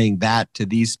applying that to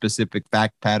these specific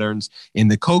fact patterns in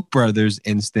the Koch brothers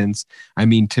instance, I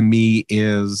mean, to me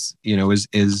is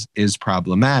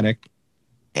problematic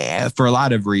for a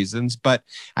lot of reasons. But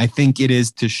I think it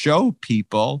is to show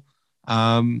people,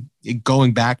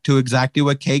 going back to exactly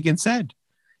what Kagan said,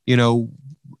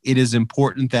 it is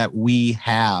important that we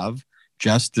have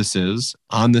justices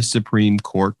on the Supreme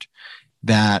Court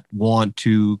that want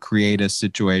to create a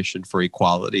situation for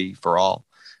equality for all.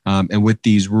 And with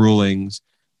these rulings,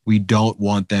 we don't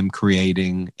want them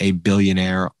creating a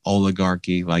billionaire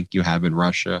oligarchy like you have in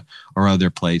Russia or other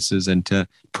places, and to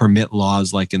permit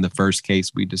laws like in the first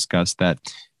case we discussed that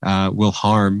will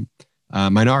harm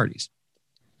minorities.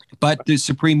 But the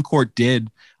Supreme Court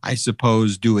did, I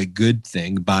suppose, do a good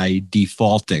thing by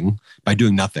defaulting, by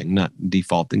doing nothing. Not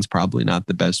defaulting is probably not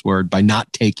the best word, by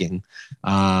not taking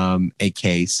a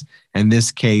case. And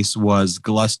this case was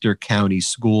Gloucester County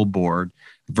School Board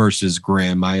versus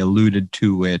Grimm. I alluded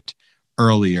to it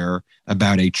earlier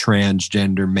about a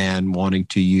transgender man wanting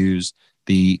to use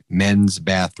the men's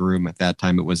bathroom. At that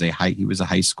time, he was a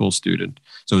high school student.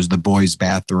 So it was the boys'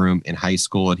 bathroom in high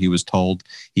school, and he was told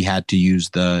he had to use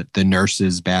the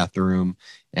nurses' bathroom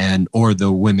or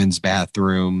the women's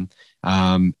bathroom.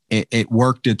 It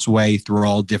worked its way through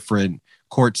all different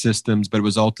court systems, but it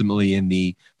was ultimately in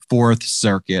the Fourth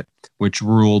Circuit, which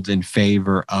ruled in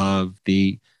favor of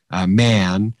the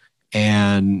man.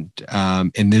 And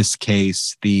in this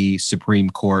case, the Supreme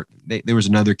Court, there was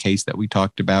another case that we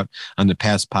talked about on the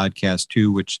past podcast too,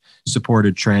 which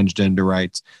supported transgender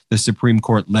rights. The Supreme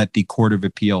Court let the Court of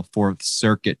Appeal Fourth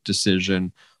Circuit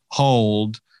decision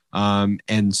hold.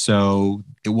 And so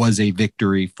it was a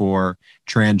victory for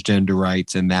transgender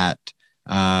rights, and that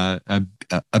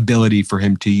ability for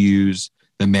him to use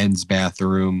the men's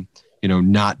bathroom,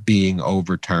 not being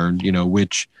overturned,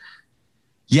 which,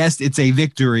 yes, it's a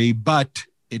victory, but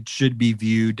it should be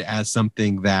viewed as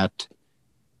something that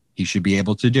he should be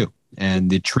able to do. And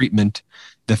the treatment,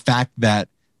 the fact that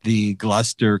the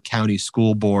Gloucester County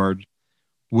School Board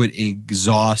would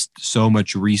exhaust so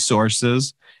much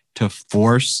resources to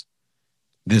force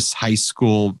this high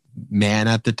school man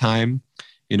at the time,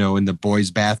 in the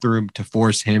boys' bathroom, to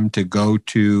force him to go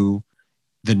to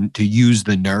use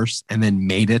the nurse, and then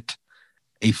made it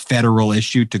a federal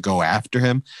issue to go after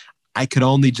him. I could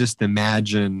only just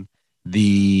imagine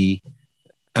the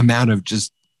amount of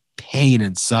just pain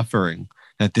and suffering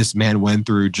that this man went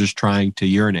through just trying to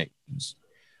urinate.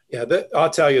 Yeah, I'll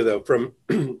tell you though, from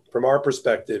our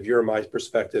perspective, your and my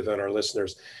perspective, and our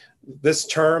listeners, this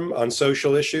term on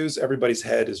social issues, everybody's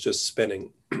head is just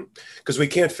spinning because we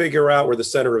can't figure out where the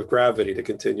center of gravity, to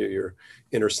continue your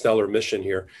interstellar mission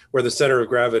here, where the center of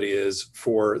gravity is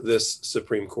for this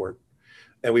Supreme Court.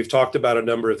 And we've talked about a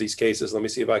number of these cases. Let me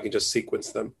see if I can just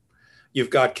sequence them. You've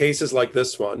got cases like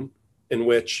this one, and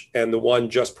the one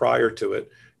just prior to it,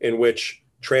 in which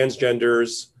transgender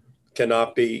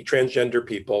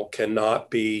people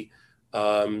cannot be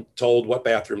told what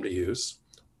bathroom to use,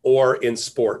 or in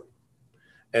sport.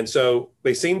 And so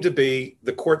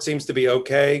the court seems to be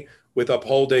okay with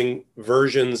upholding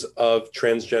versions of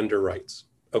transgender rights.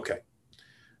 Okay.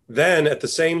 Then at the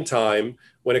same time,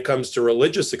 when it comes to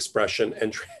religious expression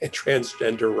and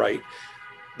transgender right,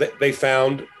 they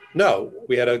found no.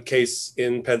 We had a case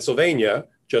in Pennsylvania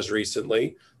just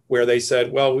recently where they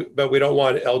said, well, but we don't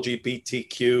want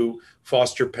LGBTQ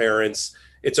foster parents.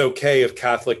 It's okay if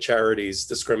Catholic charities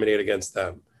discriminate against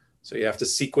them. So you have to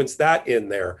sequence that in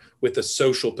there with the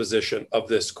social position of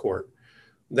this court.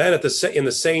 Then in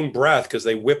the same breath, because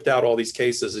they whipped out all these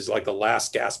cases, is like the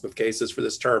last gasp of cases for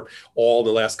this term, all in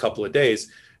the last couple of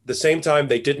days. At the same time,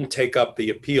 they didn't take up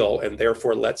the appeal and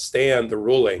therefore let stand the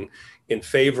ruling in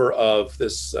favor of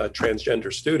this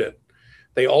transgender student.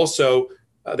 They also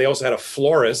had a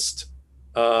florist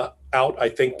out, I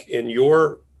think, in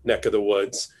your neck of the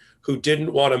woods who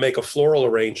didn't want to make a floral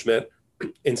arrangement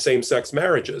in same-sex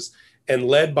marriages, and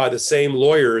led by the same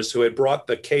lawyers who had brought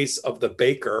the case of the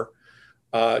baker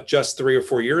just 3 or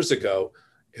 4 years ago,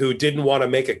 who didn't want to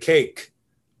make a cake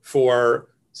for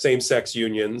same-sex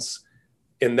unions.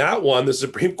 In that one, the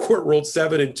Supreme Court ruled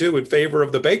 7-2 in favor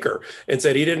of the baker and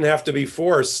said he didn't have to be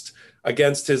forced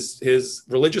against his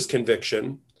religious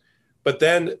conviction. But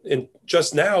then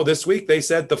just now, this week, they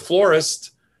said the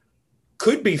florist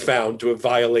could be found to have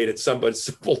violated somebody's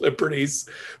civil liberties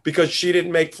because she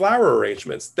didn't make flower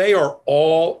arrangements. They are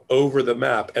all over the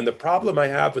map. And the problem I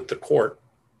have with the court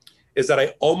is that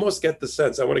I almost get the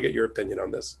sense, I want to get your opinion on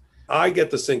this. I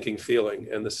get the sinking feeling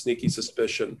and the sneaky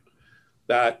suspicion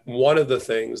that one of the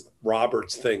things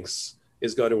Roberts thinks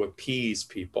is going to appease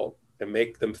people and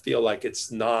make them feel like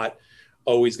it's not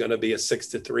always going to be a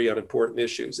 6-3 on important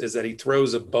issues is that he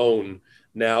throws a bone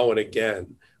now and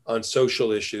again on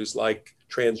social issues like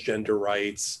transgender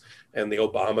rights and the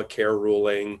Obamacare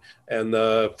ruling, and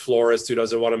the florist who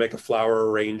doesn't want to make a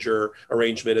flower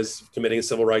arrangement is committing a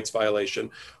civil rights violation,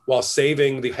 while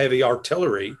saving the heavy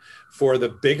artillery for the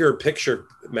bigger picture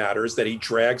matters that he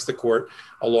drags the court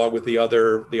along with the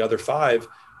other five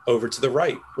over to the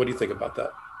right. What do you think about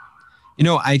that?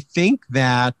 I think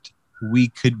that we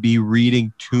could be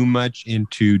reading too much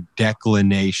into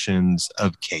declinations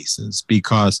of cases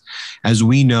because, as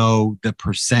we know, the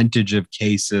percentage of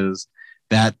cases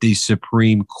that the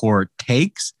Supreme Court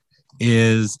takes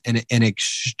is an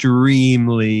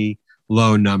extremely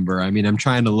low number. I mean, I'm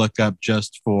trying to look up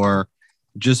just for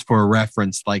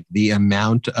reference, like the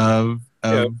amount of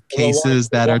cases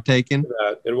that are taken.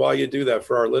 And while you do that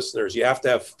for our listeners, you have to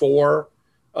have 4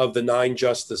 of the 9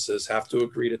 justices have to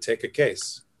agree to take a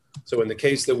case. So in the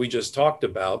case that we just talked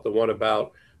about, the one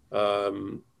about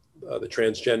the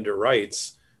transgender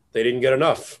rights, they didn't get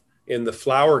enough. In the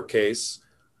flower case,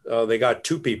 they got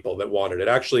 2 people that wanted it.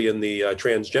 Actually, in the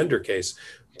transgender case,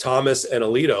 Thomas and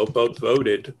Alito both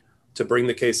voted to bring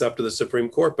the case up to the Supreme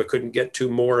Court, but couldn't get 2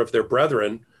 more of their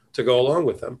brethren to go along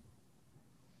with them.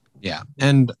 Yeah,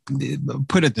 and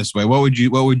put it this way: what would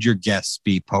your guess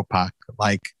be, Popak?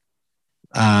 Like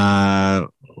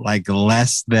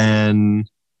less than.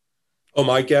 Oh,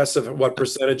 my guess of what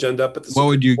percentage end up at the Supreme Court? What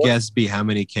would your guess be? How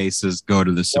many cases go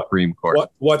to the Supreme Court?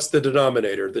 What's the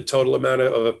denominator? The total amount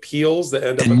of appeals that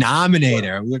end up.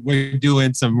 Denominator. We're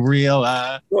doing some real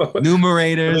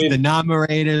numerators,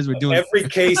 denominators. We're doing every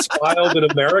case filed in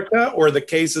America, or the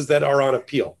cases that are on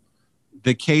appeal.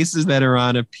 The cases that are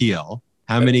on appeal.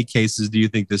 How many cases do you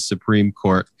think the Supreme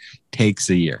Court takes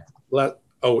a year?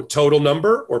 Total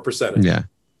number or percentage? Yeah,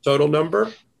 total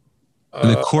number.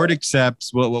 The court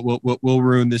accepts. We'll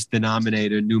ruin this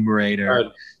denominator, numerator.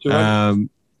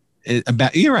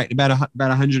 You're right. About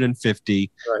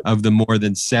 150 of the more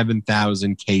than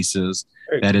 7,000 cases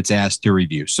that it's asked to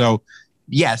review. So,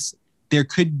 yes, there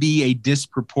could be a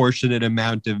disproportionate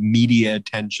amount of media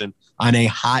attention on a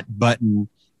hot button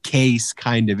case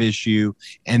kind of issue,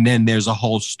 and then there's a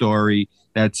whole story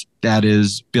that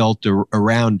is built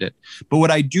around it. But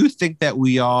what I do think that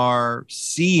we are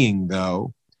seeing,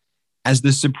 though, as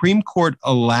the Supreme Court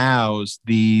allows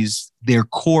their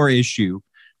core issue,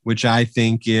 which I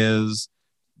think is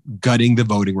gutting the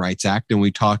Voting Rights Act, and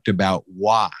we talked about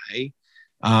why,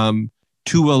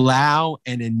 to allow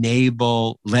and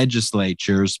enable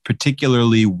legislatures,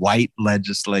 particularly white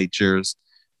legislatures,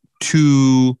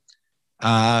 to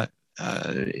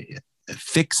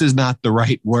fix is not the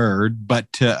right word,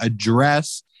 but to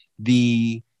address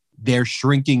their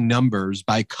shrinking numbers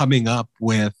by coming up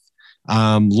with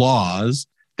laws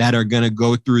that are going to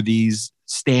go through these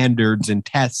standards and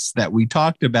tests that we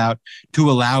talked about to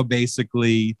allow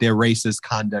basically their racist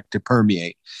conduct to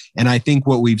permeate. And I think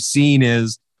what we've seen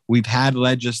is we've had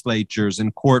legislatures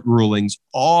and court rulings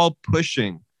all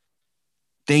pushing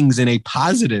things in a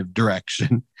positive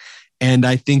direction. And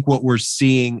I think what we're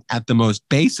seeing at the most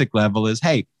basic level is,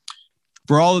 hey,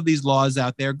 for all of these laws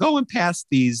out there, go and pass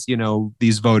these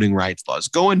voting rights laws,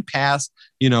 go and pass,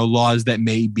 laws that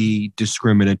may be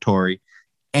discriminatory.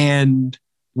 And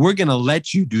we're going to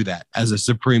let you do that as a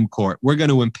Supreme Court. We're going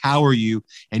to empower you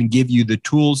and give you the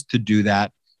tools to do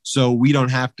that, so we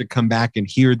don't have to come back and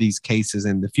hear these cases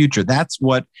in the future. That's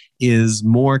what is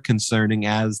more concerning,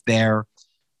 as they're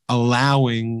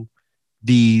allowing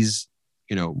these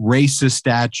racist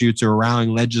statutes, or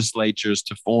allowing legislatures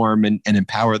to form and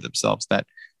empower themselves that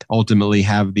ultimately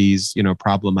have these,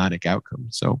 problematic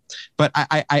outcomes. So, but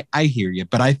I hear you.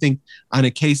 But I think on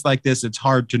a case like this, it's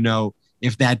hard to know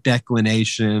if that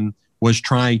declination was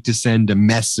trying to send a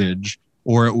message,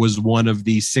 or it was one of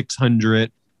the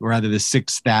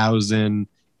 6,000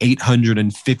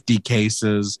 850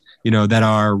 cases, that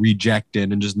are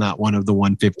rejected and just not one of the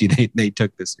 150 they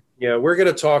took this year. Yeah, we're going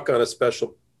to talk on a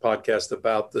special podcast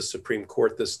about the Supreme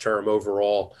Court this term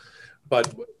overall.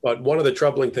 But one of the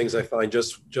troubling things I find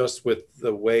just with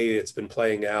the way it's been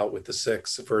playing out with the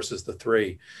 6 versus the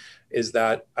 3 is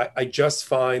that I just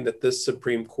find that this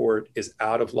Supreme Court is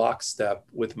out of lockstep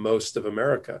with most of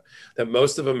America, that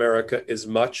most of America is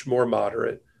much more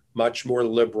moderate, much more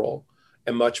liberal,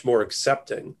 and much more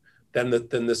accepting than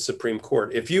the Supreme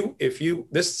Court. If you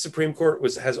this Supreme Court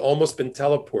has almost been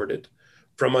teleported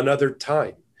from another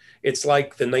time. It's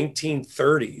like the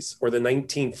 1930s or the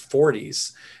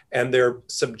 1940s, and they're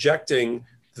subjecting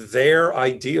their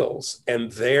ideals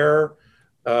and their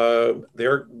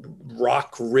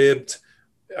rock-ribbed,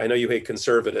 I know you hate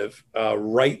conservative,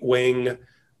 right-wing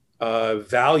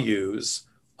values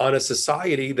on a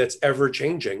society that's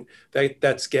ever-changing,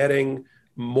 that's getting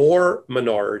more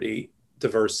minority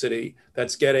diversity,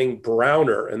 that's getting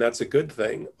browner, and that's a good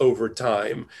thing over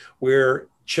time, where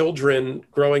children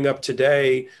growing up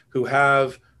today who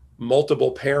have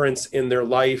multiple parents in their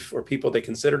life or people they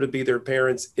consider to be their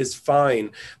parents is fine.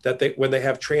 That when they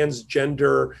have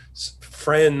transgender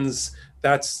friends,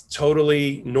 that's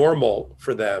totally normal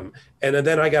for them. And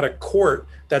then I got a court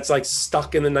that's like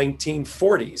stuck in the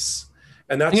 1940s.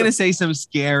 And that's I'm going to say some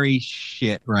scary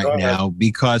shit right now,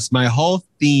 because my whole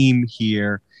theme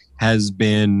here has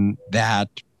been that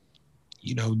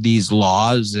these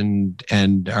laws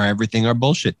and everything are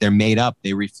bullshit. They're made up.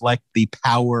 They reflect the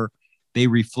power. They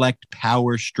reflect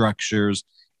power structures,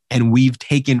 and we've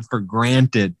taken for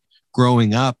granted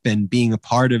growing up and being a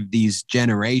part of these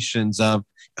generations of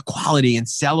equality and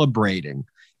celebrating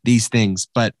these things.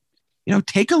 But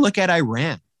take a look at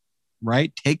Iran,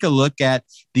 right? Take a look at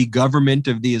the government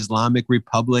of the Islamic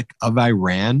Republic of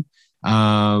Iran,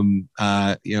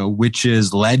 which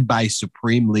is led by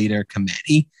Supreme Leader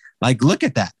Khamenei. Like, look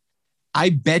at that. I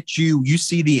bet you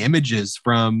see the images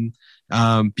from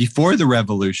before the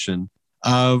revolution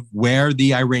of where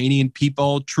the Iranian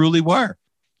people truly were,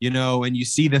 and you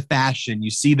see the fashion,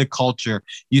 you see the culture,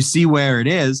 you see where it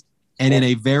is. And in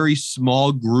a very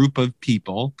small group of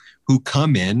people who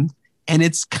come in, and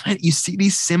it's you see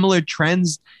these similar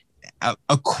trends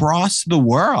across the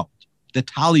world. The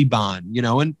Taliban,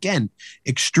 and again,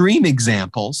 extreme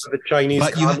examples. The Chinese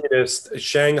communists,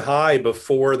 Shanghai,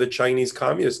 before the Chinese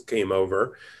communists came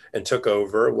over and took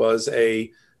over, was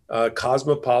a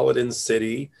cosmopolitan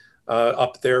city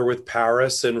up there with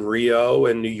Paris and Rio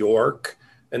and New York.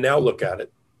 And now look at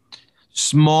it.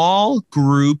 Small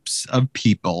groups of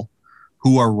people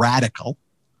who are radical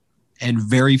and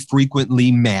very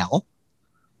frequently male,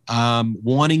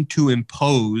 wanting to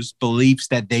impose beliefs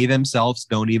that they themselves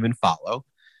don't even follow,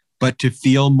 but to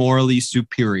feel morally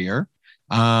superior,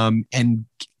 and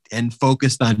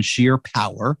focused on sheer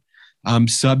power,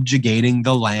 subjugating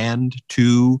the land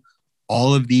to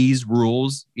all of these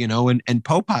rules, and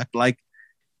Popak, like,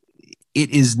 it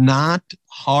is not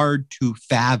hard to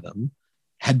fathom,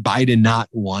 had Biden not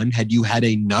won, had you had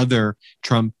another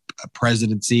Trump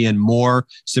presidency and more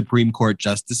Supreme Court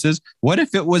justices, what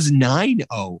if it was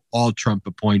 9-0 all Trump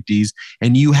appointees,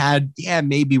 and you had,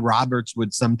 maybe Roberts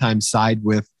would sometimes side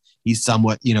with, he's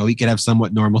somewhat, he could have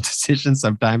somewhat normal decisions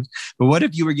sometimes, but what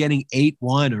if you were getting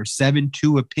 8-1 or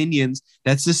 7-2 opinions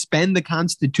that suspend the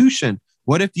Constitution?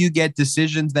 What if you get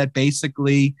decisions that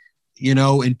basically,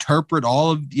 interpret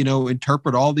all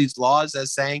these laws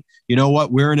as saying,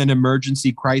 we're in an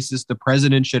emergency crisis, the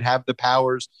president should have the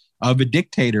powers of a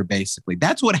dictator, basically.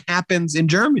 That's what happens in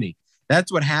Germany.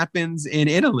 That's what happens in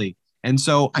Italy. And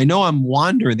so I know I'm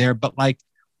wandering there, but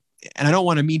and I don't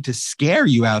want to mean to scare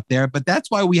you out there, but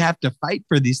that's why we have to fight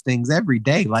for these things every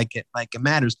day, like it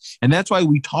matters. And that's why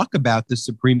we talk about the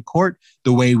Supreme Court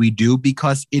the way we do,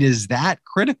 because it is that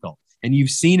critical. And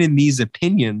you've seen in these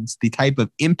opinions the type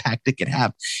of impact it could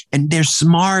have. And they're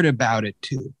smart about it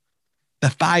too. The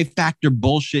 5-factor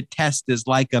bullshit test is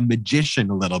like a magician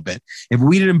a little bit. If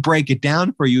we didn't break it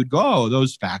down for you, you'd go, oh,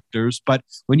 those factors. But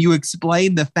when you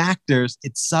explain the factors,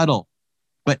 it's subtle.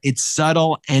 But it's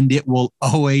subtle, and it will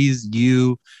always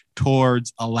you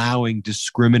towards allowing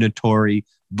discriminatory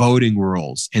voting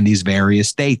rules in these various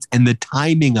states. And the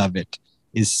timing of it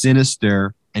is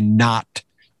sinister and not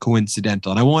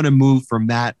coincidental. And I want to move from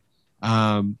that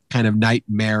kind of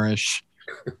nightmarish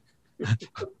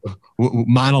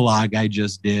monologue I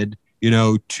just did,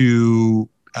 to two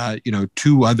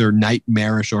other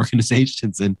nightmarish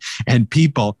organizations and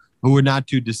people who are not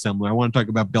too dissimilar. I want to talk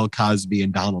about Bill Cosby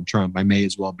and Donald Trump. I may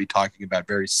as well be talking about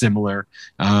very similar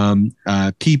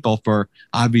people for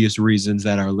obvious reasons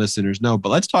that our listeners know. But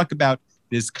let's talk about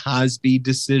this Cosby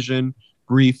decision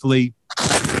briefly.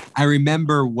 I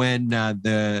remember when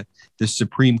the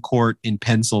Supreme Court in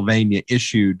Pennsylvania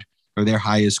issued, or their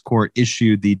highest court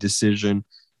issued, the decision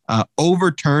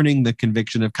overturning the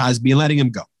conviction of Cosby and letting him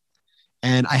go.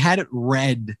 And I hadn't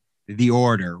read the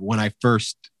order when I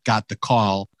first got the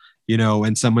call,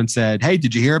 and someone said, "Hey,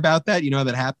 did you hear about that?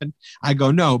 That happened?" I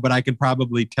go, "No, but I can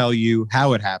probably tell you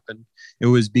how it happened. It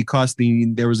was because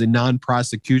there was a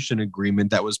non-prosecution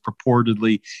agreement that was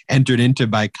purportedly entered into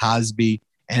by Cosby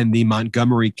and the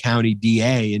Montgomery County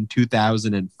DA in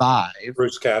 2005.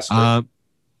 Bruce Castor.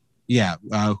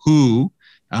 Who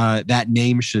that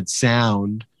name should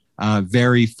sound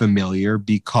very familiar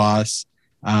because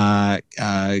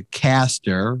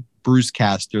Bruce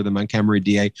Castor, the Montgomery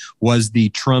DA, was the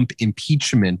Trump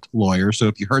impeachment lawyer. So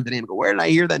if you heard the name, go, where did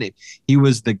I hear that name? He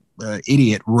was the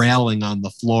idiot railing on the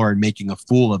floor and making a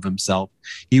fool of himself.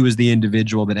 He was the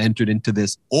individual that entered into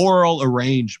this oral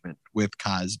arrangement with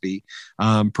Cosby,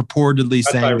 purportedly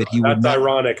saying that he would not. That's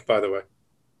ironic, by the way.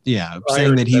 Yeah,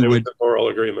 saying that he would. Oral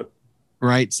agreement.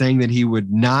 Right, saying that he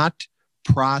would not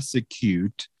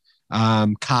prosecute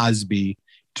Cosby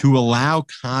to allow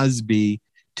Cosby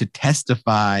to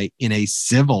testify in a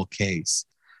civil case,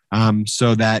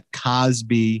 so that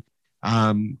Cosby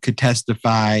could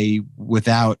testify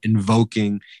without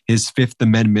invoking his Fifth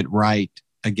Amendment right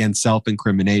against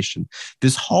self-incrimination.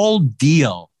 This whole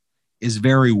deal is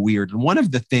very weird. And one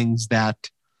of the things that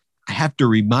I have to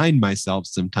remind myself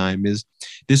sometime is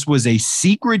this was a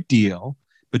secret deal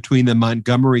between the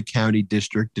Montgomery County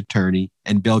District Attorney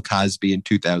and Bill Cosby in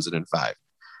 2005.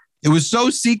 It was so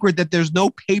secret that there's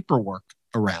no paperwork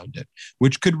around it,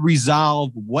 which could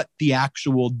resolve what the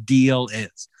actual deal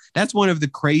is. That's one of the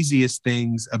craziest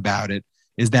things about it,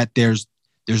 is that there's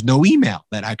no email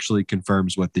that actually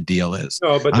confirms what the deal is.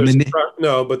 No,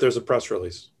 but there's a press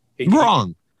release.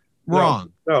 Wrong.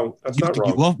 No, that's not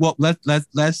wrong. Well,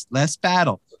 let's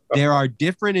battle. There are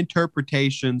different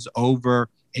interpretations over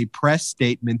a press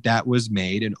statement that was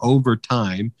made, and over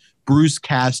time, Bruce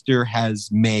Castor has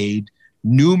made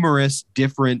numerous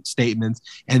different statements.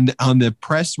 And on the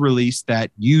press release that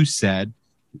you said,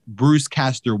 Bruce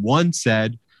Castor once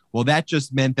said, well, that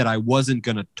just meant that I wasn't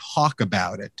going to talk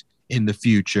about it in the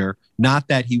future, not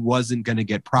that he wasn't going to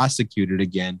get prosecuted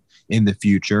again in the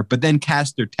future. But then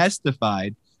Castor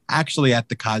testified actually at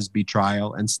the Cosby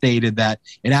trial and stated that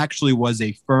it actually was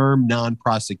a firm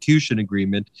non-prosecution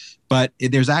agreement. But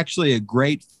there's actually a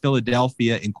great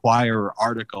Philadelphia Inquirer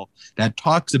article that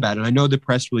talks about it. I know the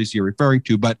press release you're referring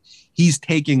to, but he's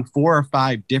taking 4 or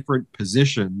 5 different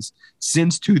positions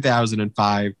since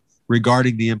 2005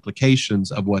 regarding the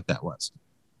implications of what that was.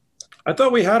 I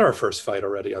thought we had our first fight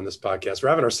already on this podcast. We're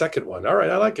having our second one. All right,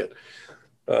 I like it.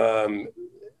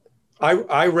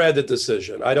 I read the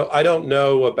decision. I don't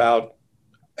know about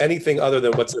anything other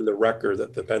than what's in the record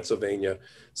that the Pennsylvania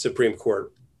Supreme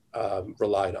Court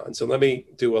relied on. So let me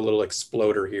do a little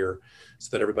exploder here so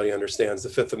that everybody understands the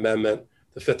Fifth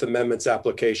Amendment's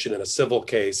application in a civil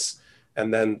case,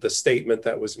 and then the statement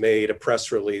that was made, a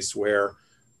press release where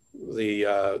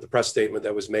the press statement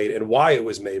that was made and why it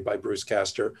was made by Bruce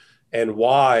Castor, and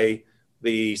why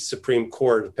the Supreme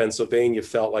Court of Pennsylvania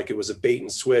felt like it was a bait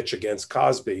and switch against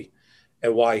Cosby,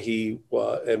 and why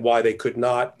they could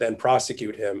not then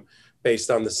prosecute him based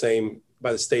on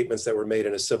by the statements that were made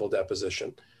in a civil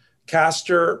deposition.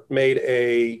 Castor made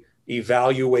a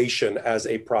evaluation as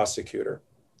a prosecutor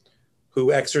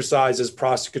who exercises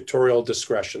prosecutorial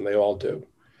discretion, they all do,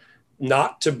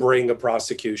 not to bring a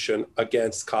prosecution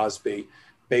against Cosby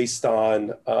based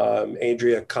on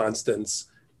Andrea Constant's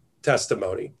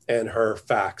testimony and her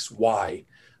facts. Why?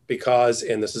 Because,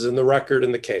 and this is in the record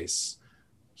in the case,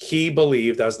 he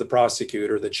believed as the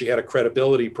prosecutor that she had a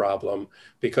credibility problem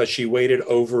because she waited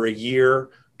over a year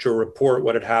to report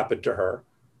what had happened to her.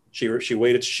 She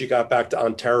waited till she got back to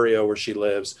Ontario where she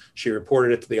lives. She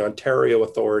reported it to the Ontario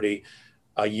Authority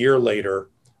a year later.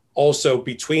 Also,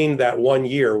 between that 1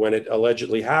 year when it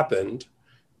allegedly happened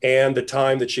and the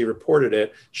time that she reported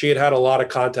it, she had a lot of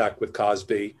contact with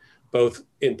Cosby, both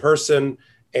in person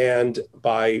and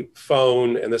by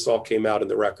phone, and this all came out in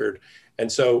the record. And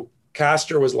so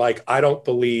Castor was like, I don't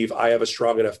believe I have a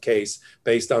strong enough case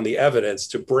based on the evidence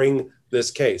to bring this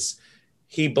case.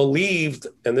 He believed,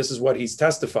 and this is what he's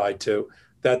testified to,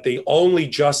 that the only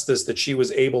justice that she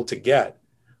was able to get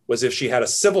was if she had a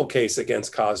civil case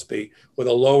against Cosby with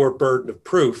a lower burden of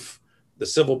proof, the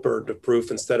civil burden of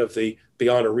proof instead of the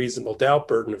beyond a reasonable doubt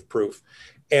burden of proof.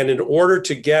 And in order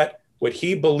to get what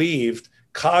he believed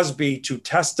Cosby to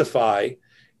testify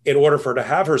in order for her to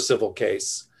have her civil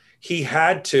case, he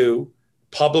had to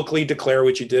publicly declare,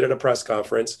 which he did at a press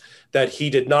conference, that he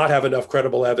did not have enough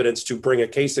credible evidence to bring a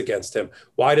case against him.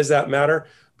 Why does that matter?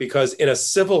 because in a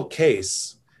civil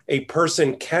case, a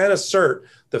person can assert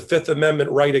the Fifth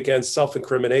Amendment right against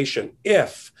self-incrimination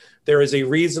if there is a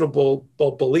reasonable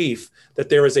belief that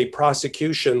there is a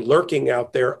prosecution lurking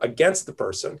out there against the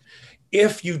person.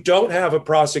 If you don't have a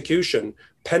prosecution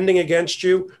pending against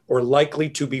you or likely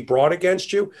to be brought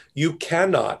against you, you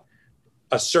cannot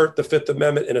assert the Fifth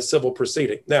Amendment in a civil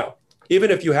proceeding. Now, even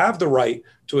if you have the right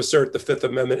to assert the Fifth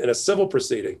Amendment in a civil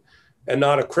proceeding and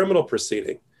not a criminal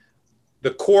proceeding, the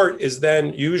court is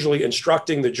then usually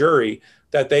instructing the jury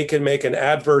that they can make an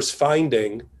adverse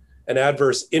finding, an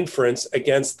adverse inference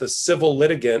against the civil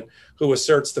litigant who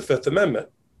asserts the Fifth Amendment.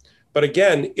 But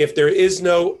again, if there is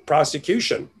no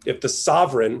prosecution, if the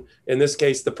sovereign, in this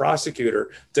case, the prosecutor,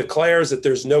 declares that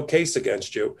there's no case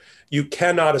against you, you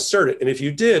cannot assert it. And if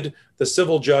you did, the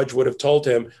civil judge would have told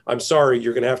him, I'm sorry,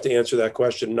 you're going to have to answer that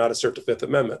question and not assert the Fifth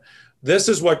Amendment. This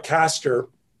is what Castor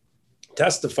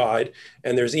testified,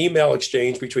 and there's email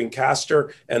exchange between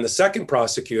Castor and the second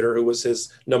prosecutor, who was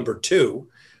his number two,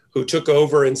 who took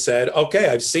over and said, okay,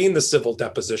 I've seen the civil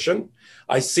deposition.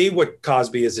 I see what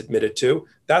Cosby is admitted to.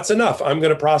 That's enough. I'm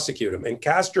going to prosecute him. And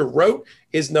Castor wrote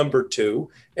his number two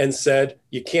and said,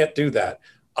 you can't do that.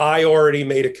 I already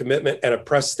made a commitment and a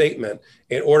press statement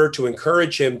in order to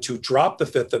encourage him to drop the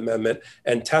Fifth Amendment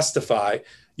and testify.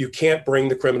 You can't bring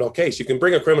the criminal case. You can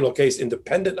bring a criminal case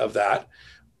independent of that,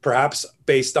 perhaps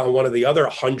based on one of the other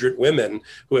 100 women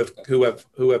who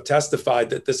have testified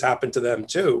that this happened to them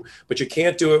too. But you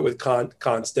can't do it with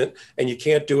Constant, and you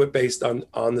can't do it based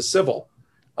on the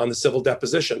civil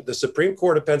deposition. The Supreme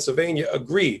Court of Pennsylvania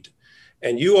agreed.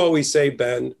 And you always say,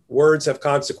 Ben, words have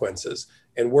consequences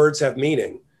and words have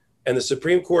meaning. And the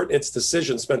Supreme Court in its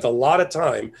decision spent a lot of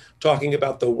time talking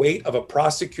about the weight of a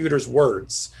prosecutor's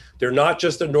words. They're not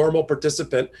just a normal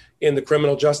participant in the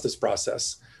criminal justice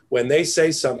process. When they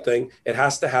say something, it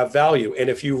has to have value. And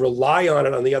if you rely on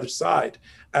it on the other side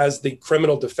as the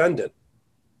criminal defendant,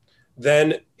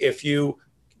 then if you,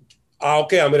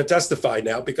 okay, I'm going to testify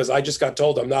now because I just got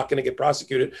told I'm not going to get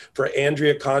prosecuted for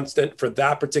Andrea Constant for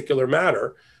that particular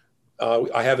matter.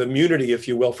 I have immunity, if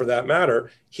you will, for that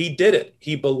matter. He did it.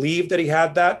 He believed that he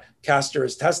had that. Castor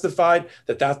has testified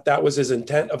that was his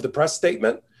intent of the press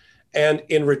statement. And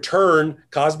in return,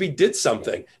 Cosby did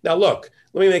something. Now, look,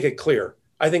 let me make it clear.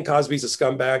 I think Cosby's a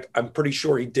scumbag. I'm pretty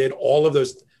sure he did all of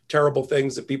those terrible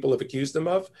things that people have accused him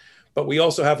of. But we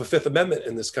also have a Fifth Amendment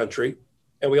in this country,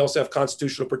 and we also have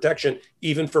constitutional protection,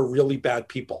 even for really bad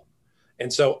people.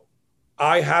 And so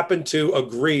I happen to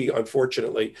agree,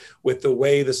 unfortunately, with the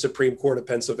way the Supreme Court of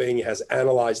Pennsylvania has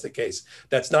analyzed the case.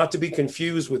 That's not to be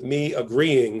confused with me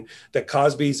agreeing that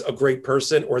Cosby's a great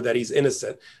person or that he's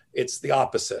innocent. It's the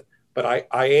opposite. But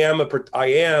I am a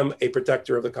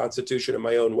protector of the Constitution in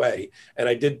my own way. And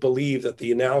I did believe that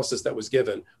the analysis that was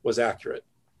given was accurate.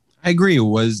 I agree. It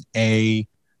was a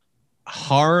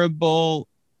horrible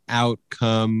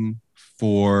outcome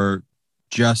for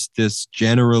justice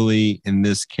generally, in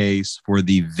this case, for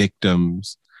the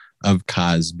victims of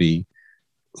Cosby,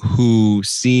 who,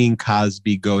 seeing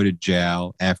Cosby go to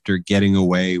jail after getting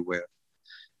away with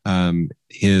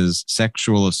his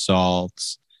sexual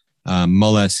assaults,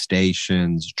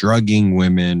 molestations, drugging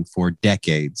women for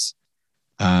decades.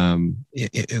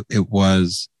 It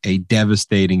was a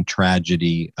devastating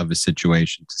tragedy of a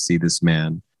situation to see this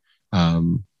man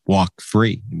walk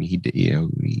free. I mean,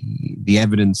 the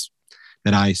evidence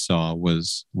that I saw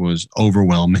was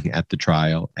overwhelming at the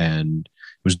trial, and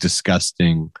was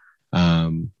disgusting.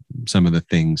 Some of the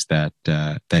things that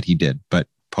he did. But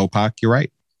Popak, you're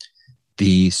right.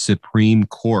 The Supreme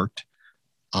Court,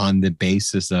 on the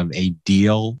basis of a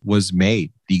deal, was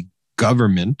made. The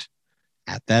government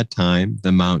at that time,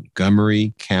 the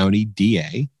Montgomery County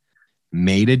DA,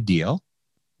 made a deal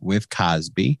with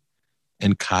Cosby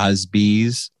and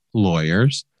Cosby's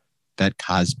lawyers that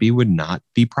Cosby would not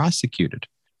be prosecuted.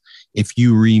 If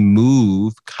you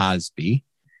remove Cosby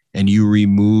and you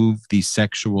remove the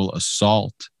sexual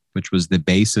assault, which was the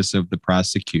basis of the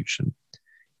prosecution,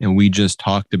 and we just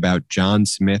talked about John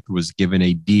Smith was given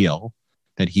a deal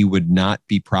that he would not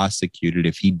be prosecuted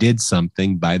if he did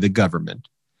something by the government,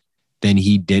 then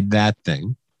he did that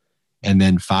thing. And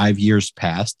then 5 years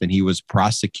passed and he was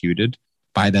prosecuted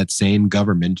by that same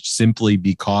government simply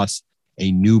because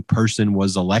a new person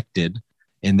was elected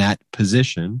in that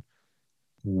position.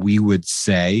 We would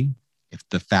say, if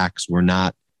the facts were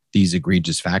not these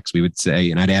egregious facts, we would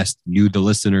say, and I'd ask you, the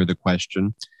listener, the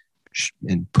question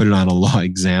and put it on a law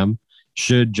exam,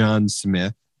 should John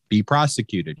Smith be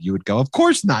prosecuted? You would go, of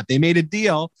course not. They made a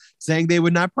deal saying they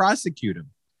would not prosecute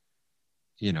him.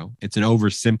 You know, it's an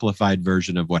oversimplified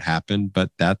version of what happened,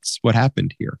 but that's what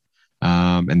happened here.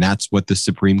 And that's what the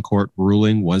Supreme Court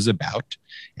ruling was about.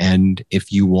 And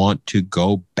if you want to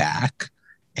go back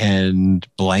and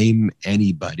blame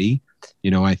anybody,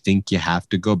 I think you have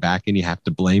to go back and you have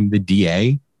to blame the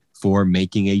DA for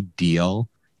making a deal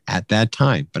at that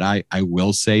time. But I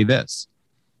will say this.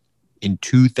 In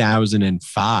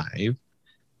 2005,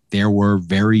 there were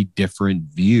very different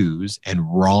views, and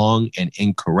wrong and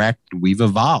incorrect. We've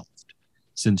evolved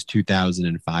since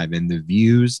 2005. And the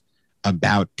views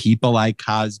about people like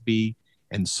Cosby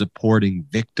and supporting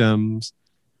victims,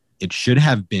 it should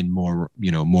have been more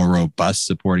robust,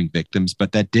 supporting victims,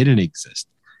 but that didn't exist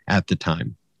at the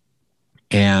time.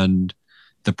 And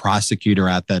the prosecutor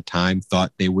at that time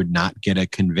thought they would not get a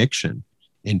conviction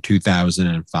in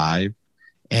 2005.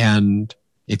 And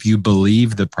if you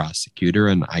believe the prosecutor,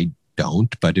 and I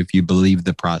don't, but if you believe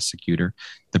the prosecutor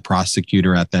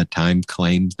at that time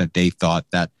claims that they thought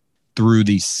that through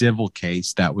the civil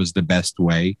case, that was the best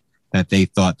way, that they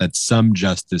thought that some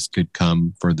justice could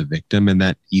come for the victim, and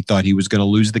that he thought he was going to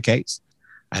lose the case.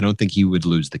 I don't think he would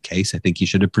lose the case. I think he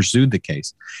should have pursued the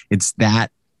case. It's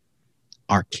that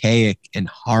archaic and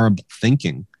horrible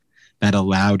thinking that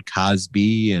allowed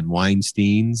Cosby and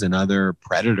Weinstein's and other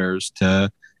predators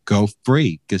to go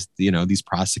free, because these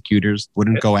prosecutors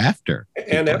wouldn't go after.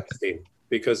 And Epstein,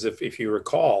 because if you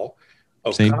recall,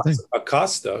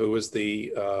 Acosta, who was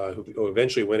who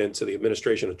eventually went into the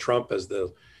administration of Trump as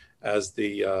the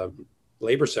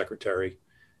labor secretary,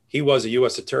 he was a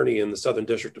U.S. attorney in the Southern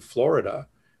District of Florida,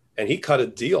 and he cut a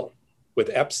deal with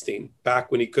Epstein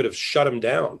back when he could have shut him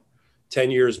down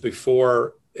 10 years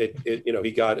before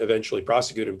he got eventually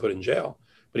prosecuted and put in jail.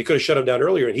 But he could have shut him down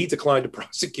earlier, and he declined to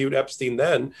prosecute Epstein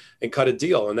then and cut a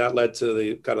deal, and that led to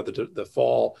the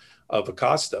fall of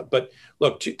Acosta. But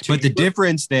look, but the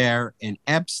difference there in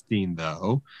Epstein,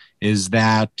 though, is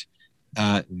that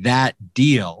that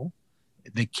deal,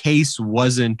 the case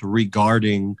wasn't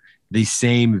regarding the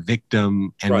same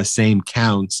victim and the same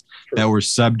counts that were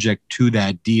subject to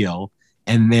that deal.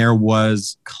 And there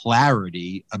was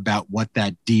clarity about what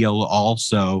that deal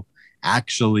also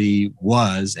actually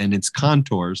was and its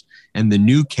contours. And the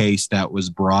new case that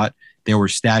was brought, there were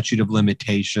statute of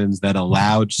limitations that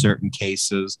allowed certain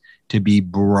cases to be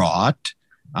brought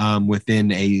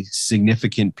within a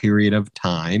significant period of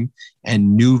time,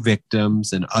 and new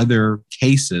victims and other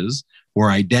cases were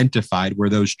identified where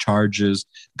those charges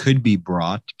could be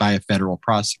brought by a federal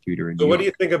prosecutor. So what do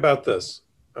you think about this?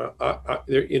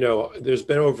 There's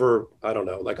been over,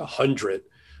 100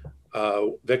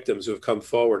 victims who have come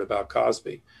forward about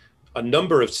Cosby. A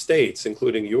number of states,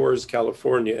 including yours,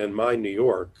 California, and mine, New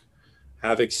York,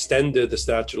 have extended the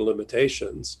statute of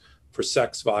limitations for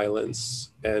sex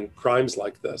violence and crimes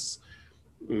like this.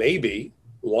 Maybe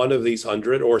one of these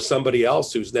 100, or somebody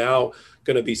else who's now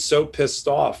going to be so pissed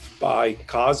off by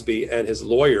Cosby and his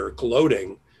lawyer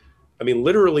gloating,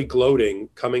 literally gloating,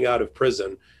 coming out of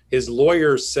prison. His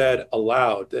lawyer said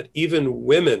aloud that even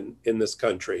women in this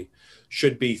country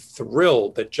should be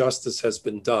thrilled that justice has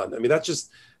been done. That's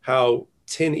just how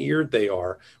tin-eared they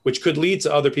are, which could lead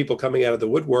to other people coming out of the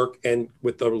woodwork. And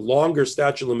with the longer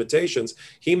statute of limitations,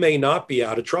 he may not be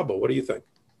out of trouble. What do you think?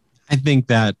 I think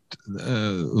that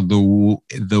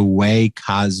the way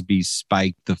Cosby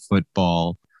spiked the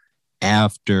football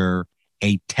after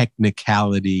a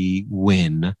technicality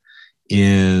win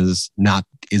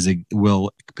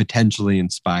will potentially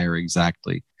inspire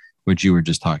exactly what you were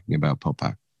just talking about,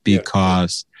 Popak,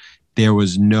 because there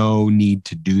was no need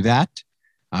to do that.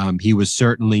 He was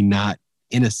certainly not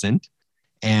innocent,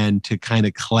 and to kind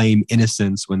of claim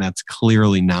innocence when that's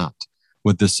clearly not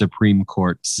what the Supreme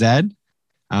Court said,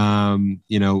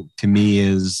 to me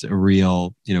is a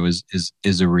real,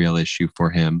 is a real issue for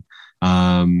him.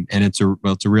 And it's a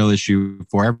real issue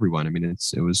for everyone.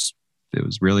 It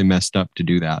was really messed up to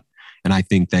do that. And I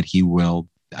think that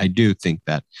I do think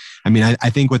that, I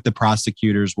think what the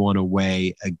prosecutors want to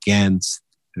weigh against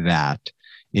that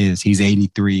is he's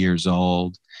 83 years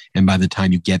old. And by the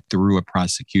time you get through a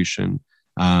prosecution,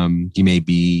 he may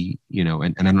be,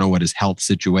 and I don't know what his health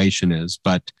situation is,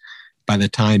 but by the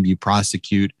time you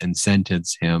prosecute and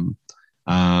sentence him,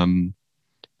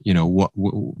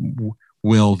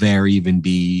 will there even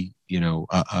be,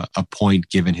 a point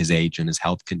given his age and his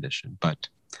health condition? But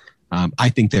I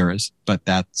think there is, but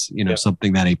that's,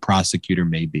 something that a prosecutor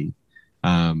may be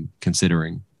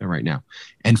considering right now.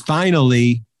 And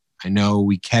finally, I know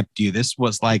we kept you. This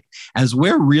was like, as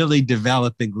we're really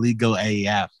developing Legal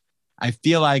AF, I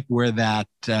feel like we're that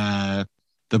the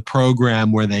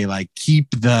program where they like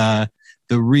keep the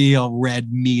the real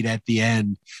red meat at the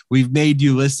end. We've made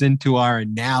you listen to our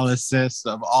analysis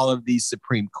of all of these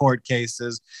Supreme Court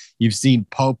cases. You've seen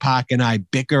Popak and I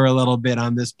bicker a little bit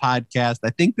on this podcast.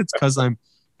 I think that's because I'm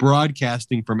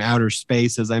broadcasting from outer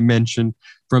space, as I mentioned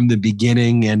from the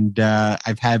beginning, and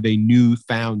I've had a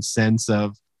newfound sense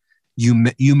of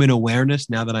human awareness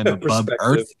now that I'm above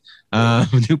Earth,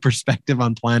 new perspective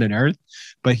on planet Earth.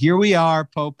 But here we are,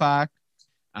 Popak.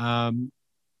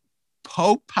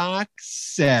 Popak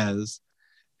says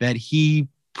that he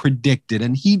predicted,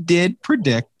 and he did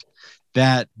predict,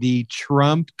 that the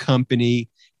Trump company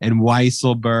and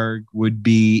Weisselberg would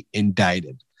be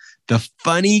indicted. The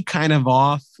funny kind of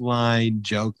offline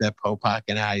joke that Popak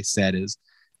and I said is,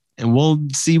 and we'll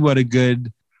see what a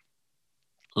good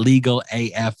legal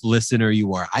AF listener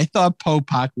you are. I thought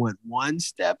Popak went one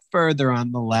step further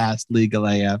on the last legal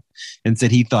AF and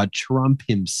said he thought Trump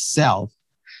himself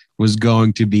was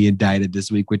going to be indicted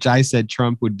this week, which I said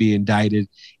Trump would be indicted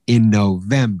in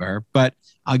November. But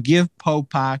I'll give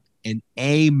Popak an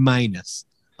A-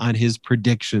 on his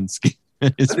predictions. I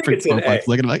think it's an A.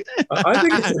 Looking like, I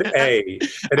think it's an A,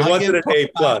 and it wasn't an A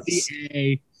plus.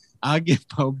 I'll give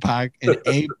Popak an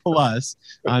A+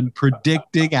 on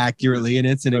predicting accurately, and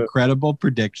it's an incredible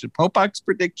prediction. Popak's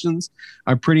predictions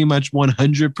are pretty much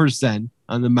 100%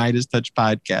 on the MeidasTouch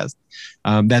podcast,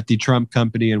 that the Trump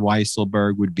company and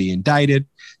Weisselberg would be indicted.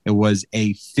 It was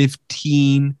a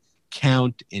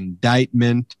 15-count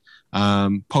indictment.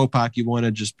 Popak, you want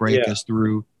to just break us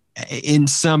through in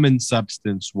sum and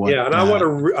substance what? Yeah, and I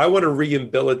want to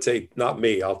rehabilitate, not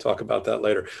me, I'll talk about that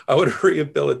later. I want to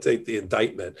rehabilitate the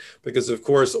indictment because, of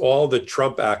course, all the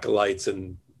Trump acolytes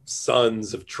and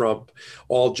sons of Trump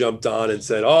all jumped on and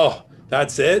said, oh,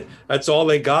 that's it? That's all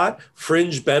they got?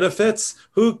 Fringe benefits?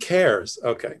 Who cares?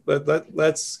 Okay,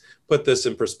 let's put this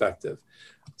in perspective.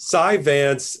 Cy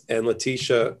Vance and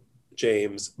Letitia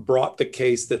James brought the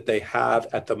case that they have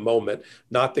at the moment,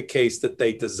 not the case that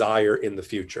they desire in the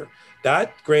future.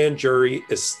 That grand jury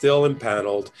is still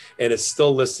impaneled and is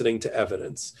still listening to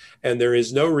evidence. And there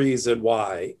is no reason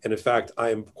why. And in fact, I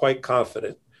am quite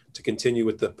confident, to continue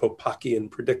with the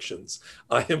Popakian predictions,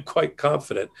 I am quite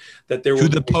confident that there will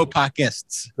be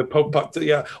Popakists. The Popak,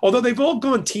 yeah. Although they've all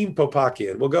gone Team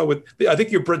Popakian. We'll go with. I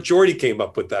think your Brett Jordy came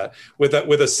up with that with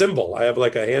a symbol. I have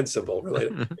like a hand symbol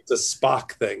related. It's a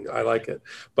Spock thing. I like it.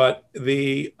 But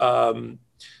the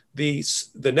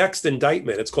next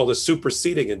indictment, it's called a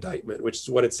superseding indictment, which is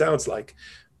what it sounds like.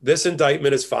 This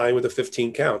indictment is fine with the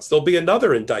 15 counts. There'll be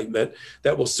another indictment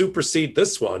that will supersede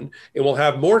this one, and we'll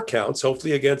have more counts,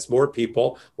 hopefully against more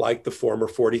people like the former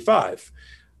 45.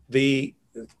 They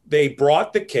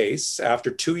brought the case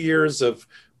after 2 years of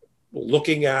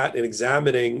looking at and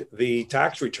examining the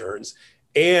tax returns,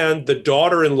 and the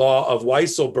daughter-in-law of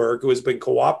Weisselberg, who has been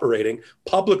cooperating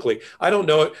publicly. I don't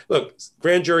know it. Look,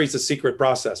 grand jury is a secret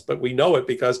process, but we know it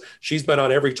because she's been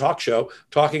on every talk show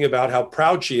talking about how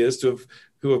proud she is to have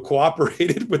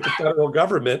cooperated with the federal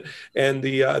government and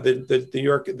the New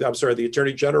York, the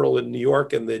Attorney General in New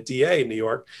York and the DA in New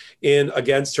York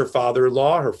against her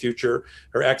father-in-law,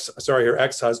 her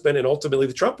ex-husband, and ultimately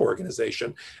the Trump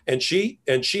organization. And she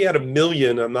had 1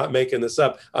 million, I'm not making this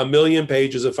up, 1 million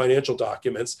pages of financial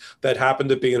documents that happened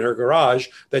to be in her garage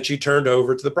that she turned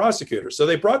over to the prosecutor. So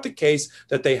they brought the case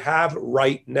that they have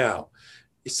right now.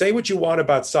 Say what you want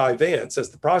about Cy Vance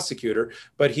as the prosecutor,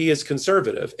 but he is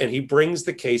conservative and he brings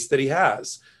the case that he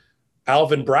has.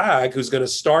 Alvin Bragg, who's going to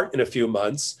start in a few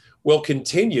months, will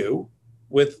continue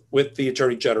with the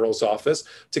Attorney General's office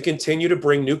to continue to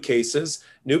bring new cases,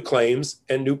 new claims,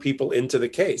 and new people into the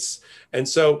case. And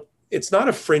so it's not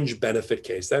a fringe benefit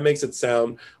case. That makes it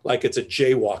sound like it's a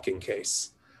jaywalking case.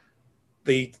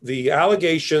 The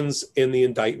allegations in the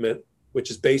indictment, which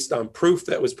is based on proof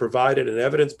that was provided and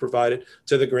evidence provided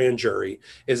to the grand jury,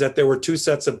 is that there were 2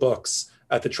 sets of books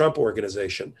at the Trump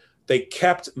organization. They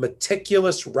kept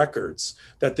meticulous records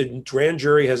that the grand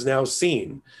jury has now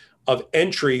seen of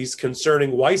entries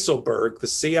concerning Weisselberg, the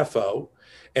CFO,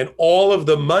 and all of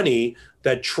the money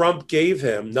that Trump gave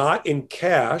him, not in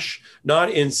cash,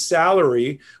 not in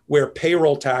salary, where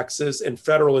payroll taxes and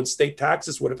federal and state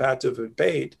taxes would have had to have been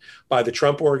paid by the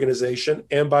Trump organization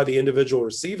and by the individual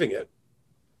receiving it,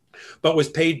 but was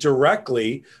paid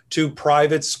directly to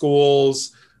private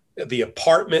schools, the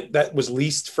apartment that was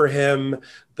leased for him,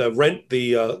 the rent,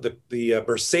 the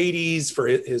Mercedes for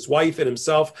his wife and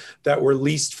himself that were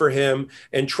leased for him.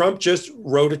 And Trump just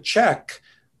wrote a check,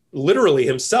 literally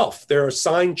himself. There are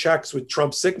signed checks with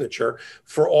Trump's signature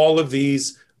for all of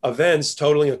these events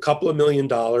totaling $2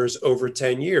 million over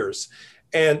 10 years.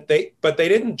 But they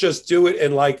didn't just do it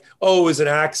in like, oh, it was an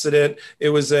accident, it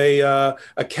was a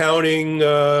accounting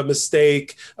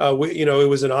mistake, it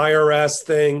was an IRS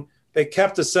thing. They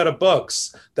kept a set of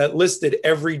books that listed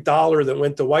every dollar that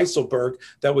went to Weisselberg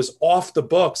that was off the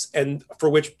books and for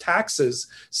which taxes,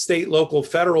 state, local,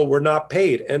 federal, were not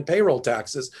paid, and payroll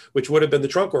taxes, which would have been the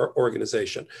Trump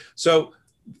organization. So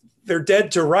they're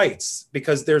dead to rights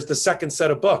because there's the second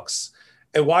set of books.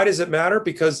 And why does it matter?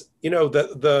 Because,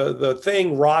 the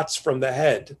thing rots from the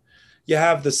head. You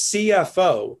have the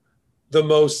CFO, the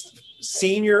most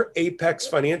senior apex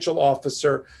financial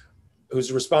officer,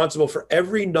 who's responsible for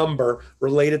every number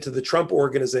related to the Trump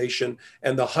organization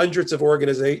and the hundreds of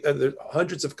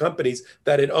companies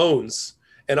that it owns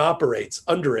and operates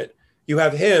under it. You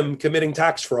have him committing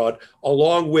tax fraud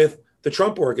along with the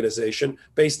Trump organization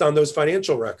based on those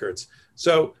financial records.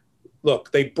 So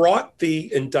look, they brought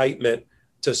the indictment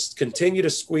to continue to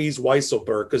squeeze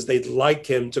Weisselberg because they'd like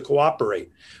him to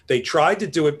cooperate. They tried to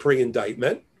do it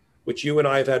pre-indictment, which you and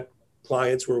I have had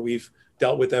clients where we've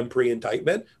dealt with them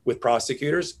pre-indictment with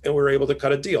prosecutors, and we're able to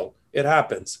cut a deal. It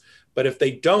happens. But if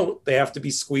they don't, they have to be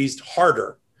squeezed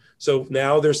harder. So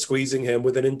now they're squeezing him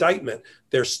with an indictment.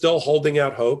 They're still holding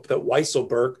out hope that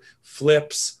Weisselberg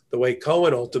flips the way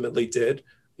Cohen ultimately did.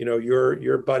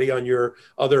 Your buddy on your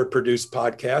other produced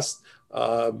podcast,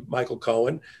 Michael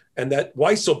Cohen, and that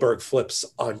Weisselberg flips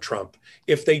on Trump.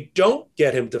 If they don't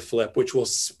get him to flip, which will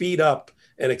speed up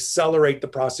and accelerate the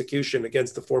prosecution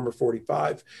against the former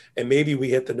 45, and maybe we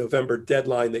hit the November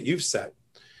deadline that you've set,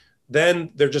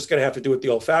 then they're just going to have to do it the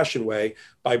old-fashioned way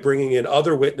by bringing in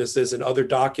other witnesses and other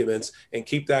documents and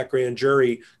keep that grand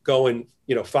jury going,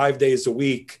 5 days a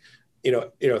week,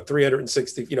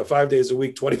 360, 5 days a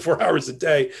week, 24 hours a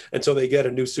day until they get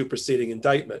a new superseding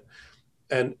indictment.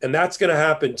 And that's going to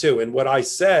happen too. And what I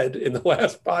said in the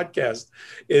last podcast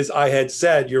is I had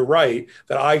said, you're right,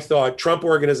 that I thought Trump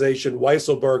organization,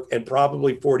 Weisselberg, and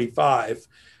probably 45.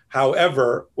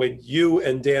 However, when you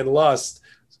and Dan Lust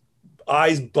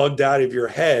eyes bugged out of your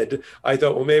head, I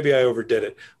thought, well, maybe I overdid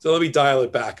it. So let me dial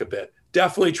it back a bit.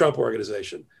 Definitely Trump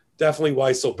organization, definitely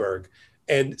Weisselberg,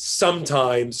 and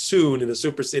sometime soon in a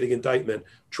superseding indictment,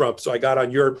 Trump. So I got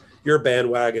on your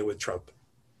bandwagon with Trump.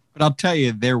 But I'll tell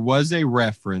you, there was a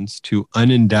reference to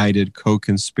unindicted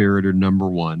co-conspirator number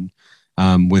one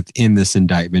within this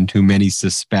indictment, who many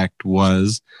suspect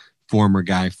was former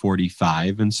guy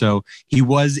 45. And so he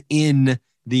was in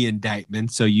the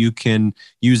indictment. So you can,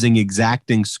 using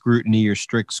exacting scrutiny or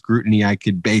strict scrutiny, I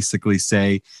could basically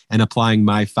say, and applying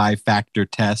my 5-factor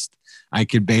test, I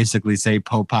could basically say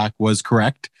Popak was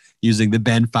correct using the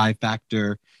Ben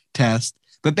 5-factor test.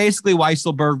 But basically,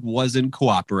 Weisselberg wasn't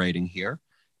cooperating here.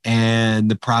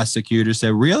 And the prosecutor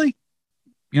said, really?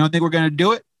 You don't think we're going to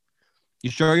do it?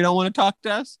 You sure you don't want to talk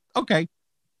to us? Okay,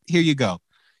 here you go.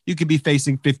 You could be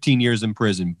facing 15 years in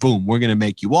prison. Boom, we're going to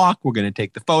make you walk. We're going to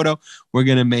take the photo. We're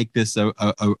going to make this a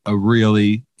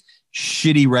really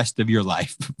shitty rest of your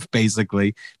life,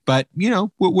 basically. But,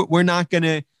 we're not going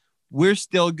to, we're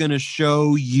still going to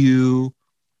show you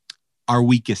our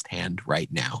weakest hand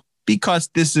right now, because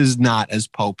this is not, as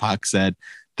Popak said,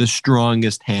 the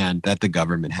strongest hand that the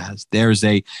government has. There's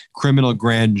a criminal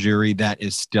grand jury that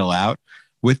is still out.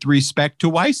 With respect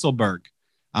to Weisselberg,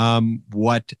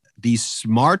 what the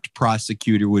smart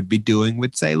prosecutor would be doing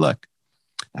would say, look,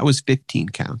 that was 15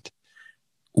 count.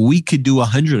 We could do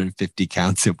 150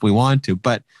 counts if we want to,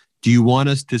 but do you want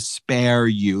us to spare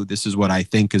you? This is what I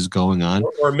think is going on.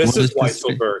 Or Mrs.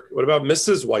 Weisselberg. What about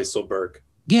Mrs. Weisselberg?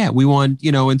 Yeah, we want,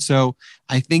 and so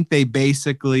I think they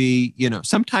basically,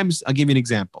 sometimes I'll give you an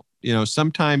example.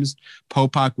 Sometimes,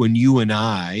 Popak, when you and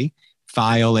I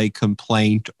file a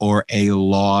complaint or a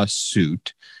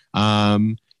lawsuit,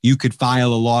 you could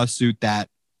file a lawsuit that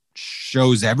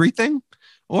shows everything,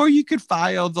 or you could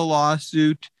file the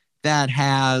lawsuit that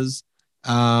has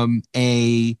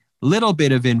a little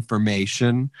bit of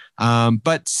information,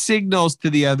 but signals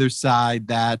to the other side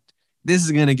that this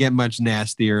is going to get much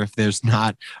nastier if there's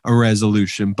not a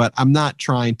resolution. But I'm not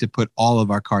trying to put all of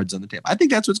our cards on the table. I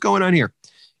think that's what's going on here.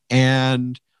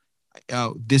 And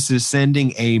this is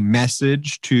sending a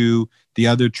message to the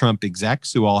other Trump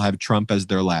execs who all have Trump as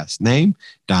their last name,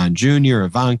 Don Jr.,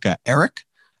 Ivanka, Eric,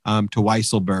 to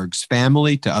Weisselberg's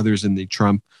family, to others in the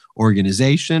Trump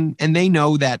organization. And they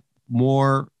know that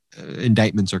more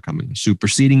indictments are coming.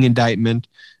 Superseding indictment.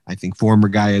 I think former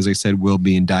guy, as I said, will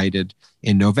be indicted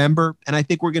in November. And I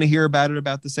think we're going to hear about it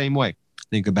about the same way. I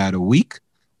think about a week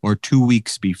or 2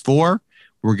 weeks before,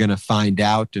 we're going to find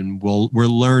out, and we're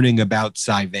learning about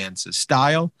Cy Vance's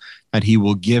style, that he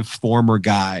will give former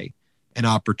guy an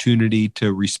opportunity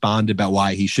to respond about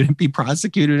why he shouldn't be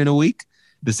prosecuted in a week.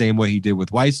 the same way he did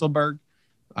with Weisselberg.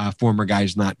 Former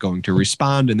guy's not going to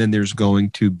respond. And then there's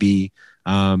going to be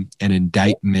an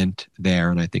indictment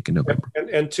there, and I think in November.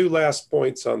 And two last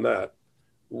points on that.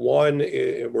 One,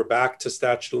 we're back to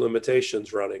statute of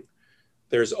limitations running.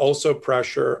 There's also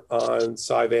pressure on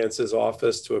Cy Vance's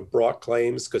office to have brought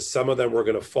claims because some of them were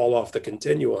going to fall off the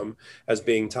continuum as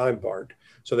being time barred.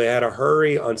 So they had to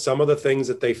hurry on some of the things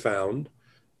that they found.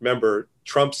 Remember,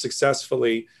 Trump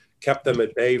successfully kept them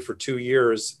at bay for 2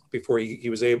 years before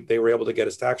they were able to get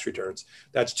his tax returns.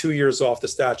 That's 2 years off the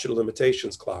statute of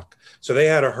limitations clock. So they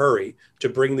had to hurry to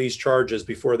bring these charges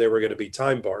before they were going to be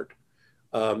time barred.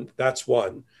 That's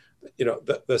one.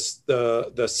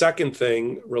 The second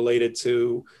thing related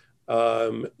to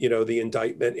the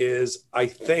indictment is, I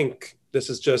think this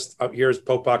is just here's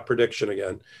Popok prediction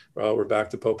again. We're back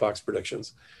to Popok's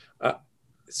predictions.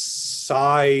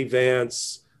 Cy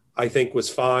Vance, I think, was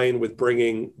fine with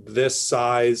bringing this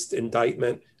sized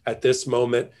indictment at this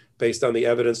moment based on the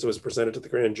evidence that was presented to the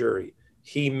grand jury.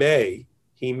 He may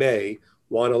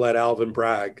want to let Alvin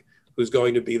Bragg, who's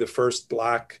going to be the first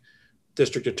Black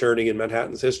district attorney in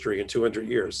Manhattan's history in 200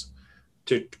 years,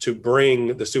 to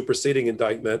bring the superseding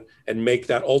indictment and make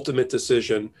that ultimate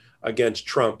decision against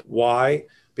Trump. Why?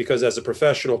 Because as a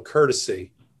professional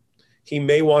courtesy, he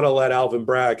may want to let Alvin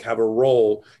Bragg have a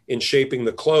role in shaping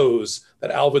the clothes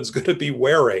that Alvin's going to be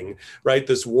wearing, right?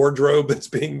 This wardrobe that's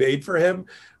being made for him.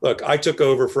 Look, I took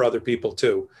over for other people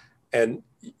too. And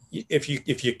if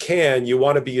you can, you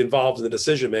want to be involved in the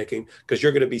decision-making because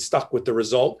you're going to be stuck with the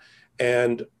result.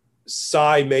 And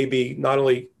Cy may be not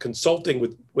only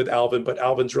consulting with Alvin, but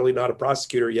Alvin's really not a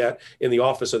prosecutor yet in the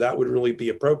office, so that would really be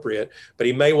appropriate. But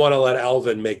he may want to let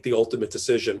Alvin make the ultimate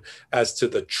decision as to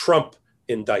the Trump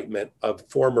indictment of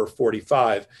former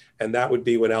 45, and that would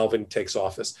be when Alvin takes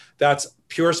office. That's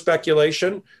pure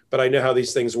speculation, but I know how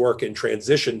these things work in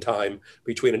transition time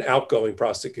between an outgoing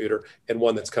prosecutor and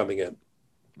one that's coming in.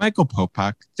 Michael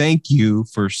Popok, thank you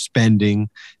for spending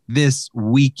this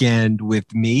weekend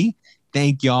with me.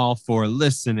 Thank y'all for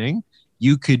listening.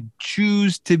 You could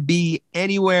choose to be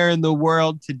anywhere in the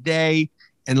world today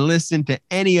and listen to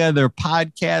any other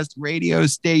podcast, radio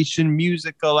station,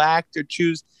 musical act, or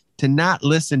choose to not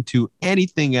listen to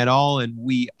anything at all. And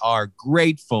we are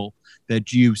grateful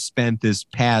that you've spent this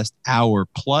past hour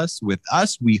plus with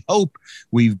us. We hope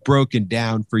we've broken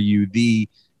down for you the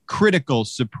critical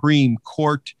Supreme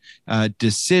Court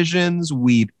decisions.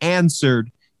 We've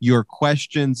answered your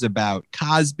questions about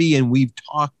Cosby, and we've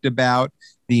talked about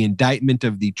the indictment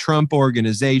of the Trump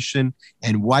organization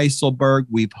and Weisselberg.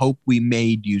 We've hoped we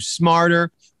made you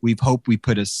smarter. We've hoped we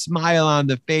put a smile on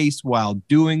the face while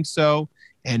doing so.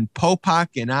 And Popok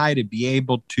and I to be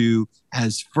able to,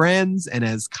 as friends and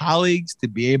as colleagues, to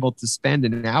be able to spend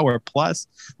an hour plus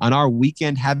on our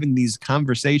weekend having these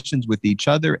conversations with each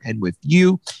other and with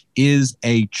you is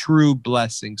a true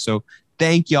blessing. So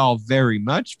thank y'all very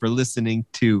much for listening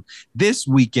to this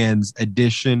weekend's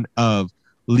edition of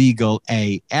Legal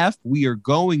AF. We are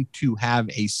going to have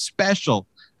a special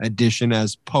edition,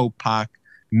 as Popok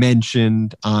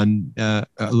mentioned on a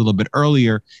little bit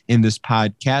earlier in this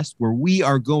podcast, where we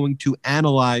are going to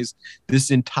analyze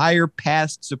this entire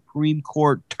past Supreme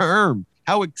Court term.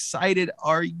 How excited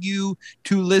are you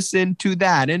to listen to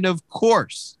that? And of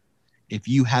course, if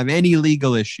you have any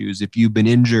legal issues, if you've been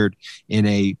injured in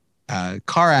a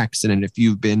car accident, if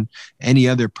you've been any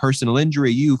other personal injury,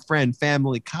 you, friend,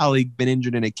 family, colleague, been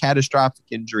injured in a catastrophic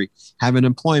injury, have an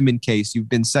employment case, you've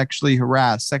been sexually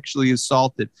harassed, sexually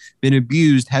assaulted, been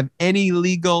abused, have any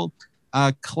legal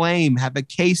claim, have a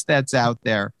case that's out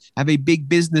there, have a big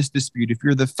business dispute, if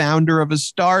you're the founder of a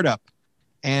startup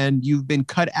and you've been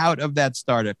cut out of that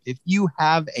startup, if you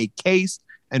have a case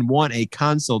and want a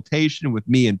consultation with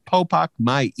me and Popok,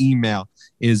 my email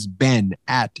is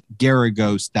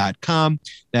ben@geragos.com.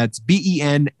 That's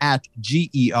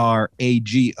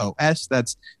BEN@GERAGOS.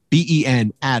 That's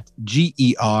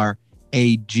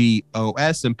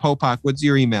BEN@GERAGOS. And Popok, what's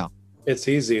your email? It's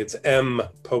easy. It's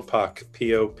mpopok,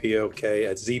 P-O-P-O-K,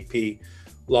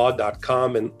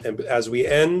 @zplaw.com. And as we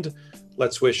end,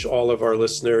 let's wish all of our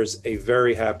listeners a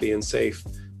very happy and safe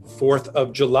 4th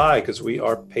of July, because we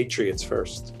are patriots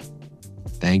first.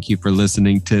 Thank you for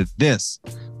listening to this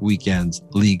weekend's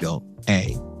Legal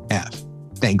AF.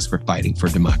 Thanks for fighting for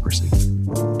democracy.